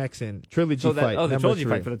Anissa Mexen. Trilogy So that, fight. oh, the number trilogy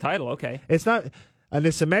 3. fight for the title. Okay. It's not.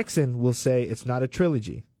 Anissa Mexen will say it's not a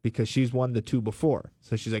trilogy because she's won the 2 before.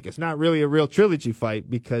 So she's like, it's not really a real trilogy fight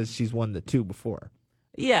because she's won the 2 before.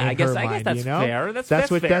 Yeah, in I guess her I guess mind, that's you know? fair. That's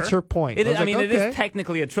what fair. that's her point. It is, was I mean, like, it is okay.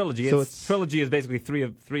 technically a trilogy. So It's trilogy is basically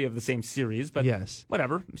three of the same series, but Yes.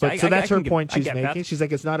 whatever. But so that's her can point I she's get that. making. She's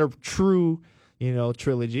like, it's not a true,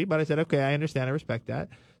 trilogy. But I said, okay, I understand. I respect that.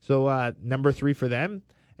 So number 3 for them.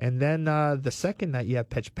 And then the second night, you have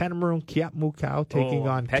Pech Panamaroon Kiat Mukau taking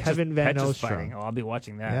on Petch is- Kevin Van Petch is fighting. Ostrand. Oh, I'll be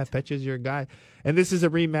watching that. Yeah, Pech is your guy. And this is a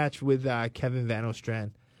rematch with Kevin Van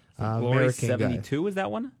Ostrand. Glory American 72 is that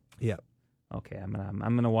one? guy. Yeah. Okay, I'm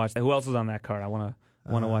gonna watch that. Who else is on that card? I wanna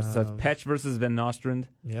watch. So it's Petch versus Van Nostrand.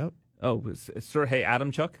 Yep. Oh, Sergey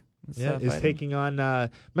Adamchuk. Yeah, is taking on.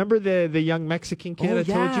 Remember the young Mexican kid I told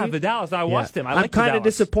you? Vidalis. I watched him. I I'm like kind of Vidalis.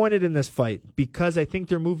 disappointed in this fight because I think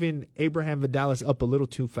they're moving Abraham Vidalis up a little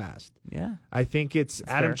too fast. Yeah. I think it's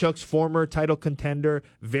Adam fair. Chuck's former title contender,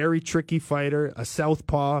 very tricky fighter, a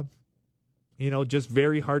southpaw. Just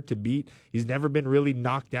very hard to beat. He's never been really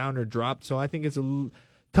knocked down or dropped, so I think it's a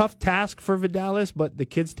tough task for Vidalis. But the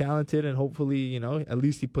kid's talented, and hopefully, at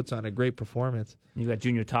least he puts on a great performance. You got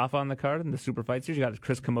Junior Taffa on the card in the super fight series. You got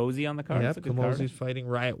Chris Camozzi on the card. Yep, That's a good card. Kamosi's fighting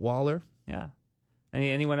Riot Waller Yeah.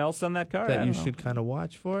 Anyone else on that card? I that you don't know. should kind of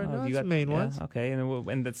watch for. Oh, No, you it's got the main yeah, ones. Okay,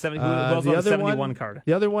 and the 70. Who else The on the other 71 one- card?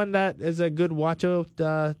 The other one that is a good watch out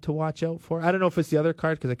to watch out for. I don't know if it's the other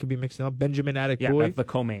card because I could be mixing up. Benjamin Yeah, Adekboy. that's the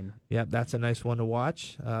co-main. Yeah, that's a nice one to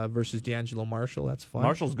watch versus D'Angelo Marshall. That's fun.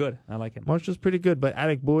 Marshall's good. I like him. Marshall's pretty good, but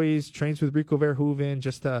Adekboy trains with Rico Verhoeven,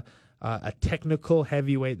 just a technical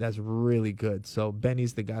heavyweight that's really good. So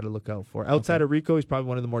Benny's the guy to look out for. Outside of Rico, he's probably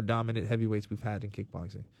one of the more dominant heavyweights we've had in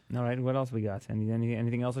kickboxing. All right, what else we got?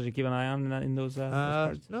 Anything else I should keep an eye on in those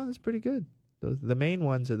cards? No, that's pretty good. The main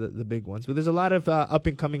ones are the big ones. But there's a lot of up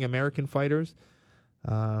and coming American fighters.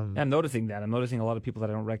 Yeah, I'm noticing that. I'm noticing a lot of people that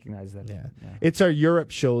I don't recognize. That. Yeah. It's our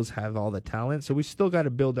Europe shows have all the talent, so we still got to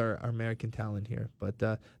build our American talent here. But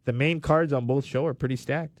the main cards on both show are pretty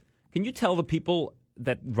stacked. Can you tell the people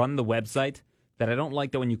that run the website that I don't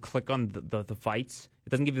like that when you click on the fights, it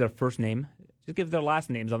doesn't give you their first name. Just give their last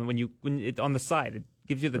names on on the side. It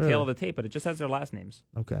gives you the tail of the tape, but it just has their last names.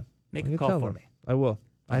 Okay. Make You a can call tell for them. me. I will.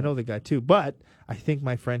 I know the guy too, but I think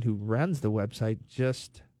my friend who runs the website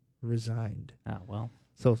just resigned. Ah, well.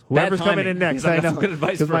 So whoever's coming timing. in next, He's like, I that's know. good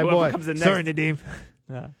advice 'Cause for my whoever boy. comes in Sorry, next. Nadeem.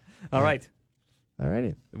 All right. All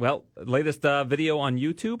righty. Well, latest video on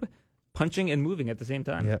YouTube, punching and moving at the same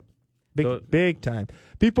time. Yep. So- Big time.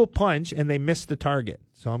 People punch and they miss the target.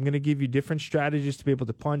 So I'm going to give you different strategies to be able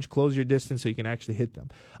to punch, close your distance so you can actually hit them.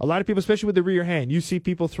 A lot of people, especially with the rear hand, you see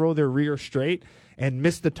people throw their rear straight and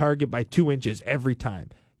miss the target by 2 inches every time.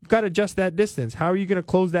 You've got to adjust that distance. How are you going to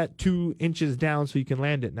close that 2 inches down so you can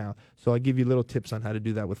land it now? So I'll give you little tips on how to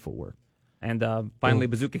do that with footwork. And finally,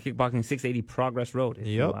 Bazooka Kickboxing 680 Progress Road. If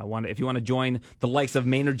Yep. if you want to join the likes of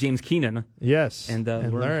Maynard James Keenan Yes. and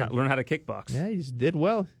learn how to kickbox. Yeah, he did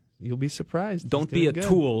well. You'll be surprised. Don't He's be a doing good.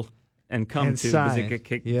 tool and come And to sign.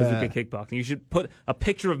 Bazooka Yeah. Kickboxing. You should put a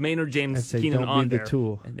picture of Maynard And James say, Keenan "Don't on be the there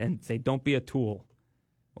tool." and say, "Don't be a tool,"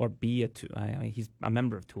 or be a tool. I mean, he's a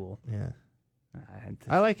member of Tool. Yeah.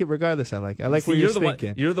 I I like it regardless. I like it. I like See, what you're the one.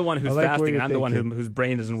 thinking. You're the one who's I like where fasting. you're I'm the one thinking. whose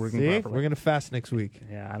brain isn't working See? properly. We're going to fast next week.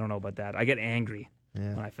 Yeah, I don't know about that. I get angry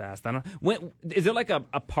Yeah. when I fast. I don't. Is there like a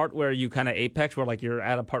part where you kind of apex, where like you're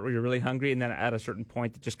at a part where you're really hungry, and then at a certain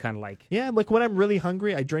point, it just kind of like Yeah, like when I'm really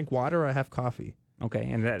hungry, I drink water or I have coffee. okay.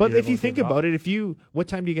 And that, But you're if you able to think take off. about it, what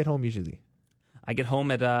time do you get home usually? I get home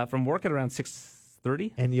at from work at around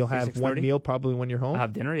 6:30, And you'll have one 6:30. meal probably when you're home? I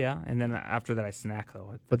have dinner, yeah, and then after that I snack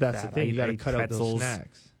though. But that's That, the thing. You got to eat cut out those pretzels.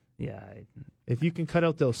 snacks. Yeah, If you can cut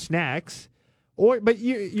out those snacks, but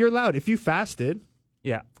you're allowed. If you fasted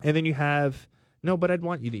yeah. and then you have, no, but I'd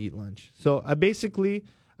want you to eat lunch. So I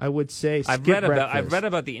would say skip I've read breakfast.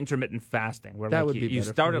 about the intermittent fasting where That like would you, be you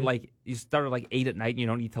better start for at you. like 8 at night and you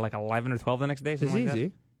don't eat till like 11 or 12 the next day. It's something like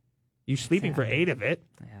easy. You're sleeping for 8 of it,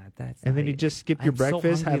 that. Yeah, that's and then you just skip your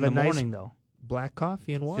breakfast, have in a the nice morning though. black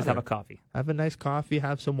coffee and water. Just have a coffee. Have a nice coffee,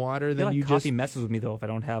 have some water, I feel then like you coffee just messes with me though if I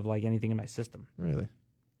don't have like anything in my system. really.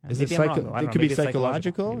 Maybe Is it I'm wrong, though. I don't it know. could be Maybe it's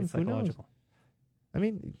psychological. Maybe it's Who knows? psychological. I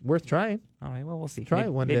mean, worth trying. All right, well we'll see. Try maybe,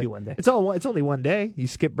 it one maybe day. one day. It's only one day. You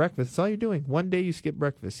skip breakfast. That's all you're doing. One day you skip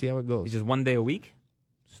breakfast. See how it goes. It's just one day a week.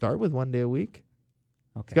 Start with one day a week.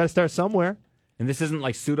 Okay. You got to start somewhere. And this isn't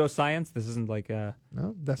like pseudoscience. This isn't like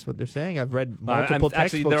No, that's what they're saying. I've read I'm- multiple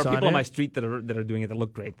actually, textbooks there are people on on my it. street that are doing it that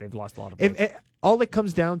look great. They've lost a lot of weight. All it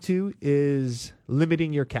comes down to is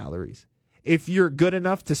limiting your calories. If you're good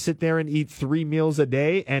enough to sit there and eat 3 meals a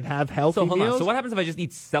day and have healthy So hold meals, on. So what happens if I just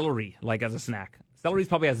eat celery like as a snack? Celery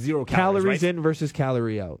probably has 0 calories, calories right? in versus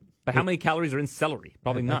calorie out. But how many calories are in celery?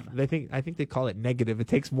 Probably none. I think they call it negative. It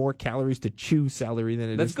takes more calories to chew celery than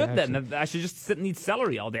it That's is to good then. actually- I should just sit and eat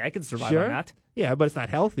celery all day. I can survive Sure. on that. Yeah, but it's not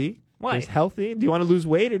healthy. Why? It's healthy. Do you want to lose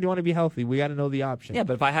weight or do you want to be healthy? We got to know the option. Yeah,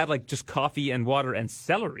 but if I had like just coffee and water and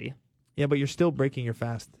celery, Yeah, but you're still breaking your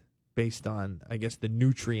fast based on, I guess, the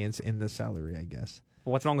nutrients in the celery, I guess.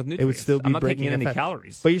 what's wrong with nutrients? It would still be I'm not breaking taking in the any fat.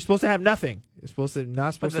 calories. But you're supposed to have nothing. You're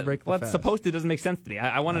not supposed to break the what's fast. supposed to doesn't make sense to me.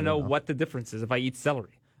 I want to know what the difference is if I eat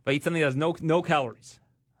celery. If I eat something that has no calories.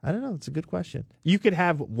 I don't know. It's a good question. You could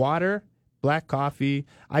have water, black coffee.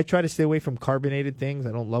 I try to stay away from carbonated things.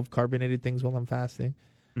 I don't love carbonated things while I'm fasting.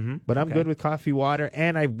 Mm-hmm. But I'm good with coffee, water,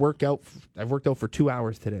 and I've worked out for 2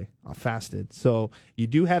 hours today. I fasted, so you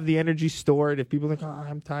do have the energy stored. If people think, "Oh,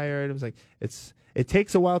 I'm tired," I was like, it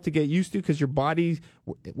takes a while to get used to because your body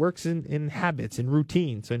it works in habits and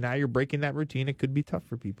routine. So now you're breaking that routine. It could be tough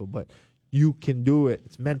for people, but you can do it.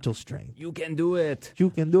 It's mental strength. You can do it. You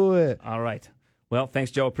can do it. All right. Well, thanks,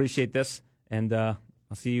 Joe. Appreciate this, and I'll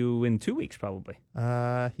see you in 2 weeks probably.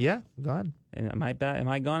 Yeah, gone. And am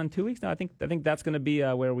I gone in 2 weeks? No, I think that's going to be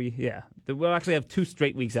where we'll actually have 2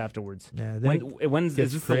 straight weeks afterwards. Yeah, then When's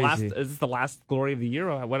gets is this crazy. the last glory of the year?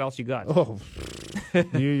 Or what else you got? Oh,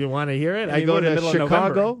 you want to hear it? I I mean, go we're in the to middle of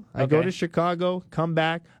Chicago. November. I go Okay. to Chicago, come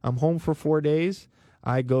back. I'm home for 4 days.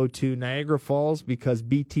 I go to Niagara Falls because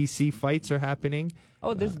BTC fights are happening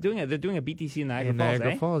Oh, they're doing a BTC in Niagara in Falls.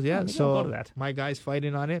 Niagara eh? Falls. Yeah, Oh, maybe I'll so go to that. my guy's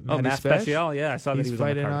fighting on it. Oh, Matty Matt Spesh. Special. Yeah, I saw that He's he was on the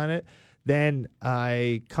fighting card. on it. Then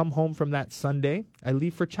I come home from that Sunday. I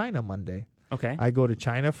leave for China Monday. Okay. I go to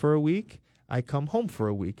China for a week. I come home for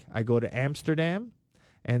a week. I go to Amsterdam,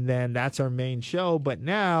 and then that's our main show. But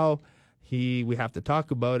now we have to talk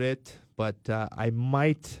about it. But I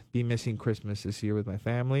might be missing Christmas this year with my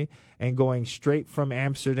family and going straight from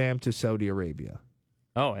Amsterdam to Saudi Arabia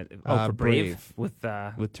For Brave with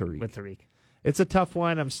Tariq. With Tariq. It's a tough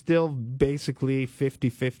one. I'm still basically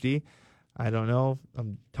 50-50. I don't know.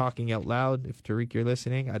 I'm talking out loud. If Tariq, you're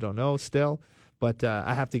listening, I don't know still. But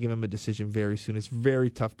I have to give him a decision very soon. It's a very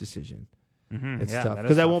tough decision. Mm-hmm. It's yeah, tough that is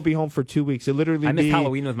because I tough. won't be home for 2 weeks. It literally I missed be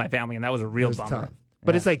Halloween with my family, and that was a real it was bummer. tough.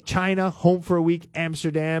 But it's like China, home for a week,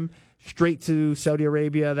 Amsterdam, straight to Saudi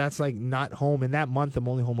Arabia. That's like not home. In that month, I'm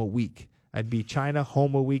only home a week. I'd be China,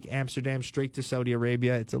 home a week, Amsterdam, straight to Saudi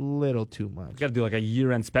Arabia. It's a little too much. Got to do like a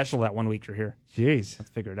year-end special that 1 week you're here. Jeez. Let's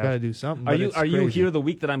figure it out. Got to do something. Are you here the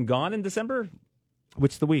week that I'm gone in December?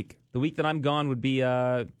 Which the week? The week that I'm gone would be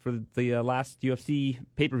for the last UFC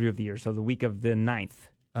pay-per-view of the year, so the week of the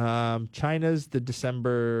 9th. China's the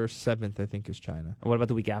December 7th, I think, is China. What about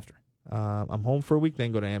the week after? I'm home for a week,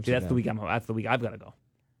 then go to See, Amsterdam. that's the week I've got to go.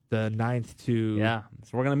 The 9th to... Yeah,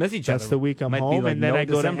 so we're going to miss each other. That's the week I'm Might be home, like and then no I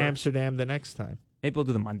go December. to Amsterdam the next time. Maybe we'll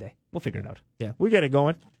do the Monday. We'll figure it out. Yeah, we get it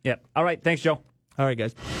going. Yeah. All right. Thanks, Joe. All right,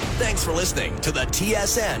 guys. Thanks for listening to the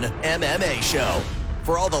TSN MMA Show.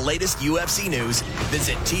 For all the latest UFC news,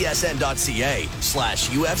 visit tsn.ca/UFC.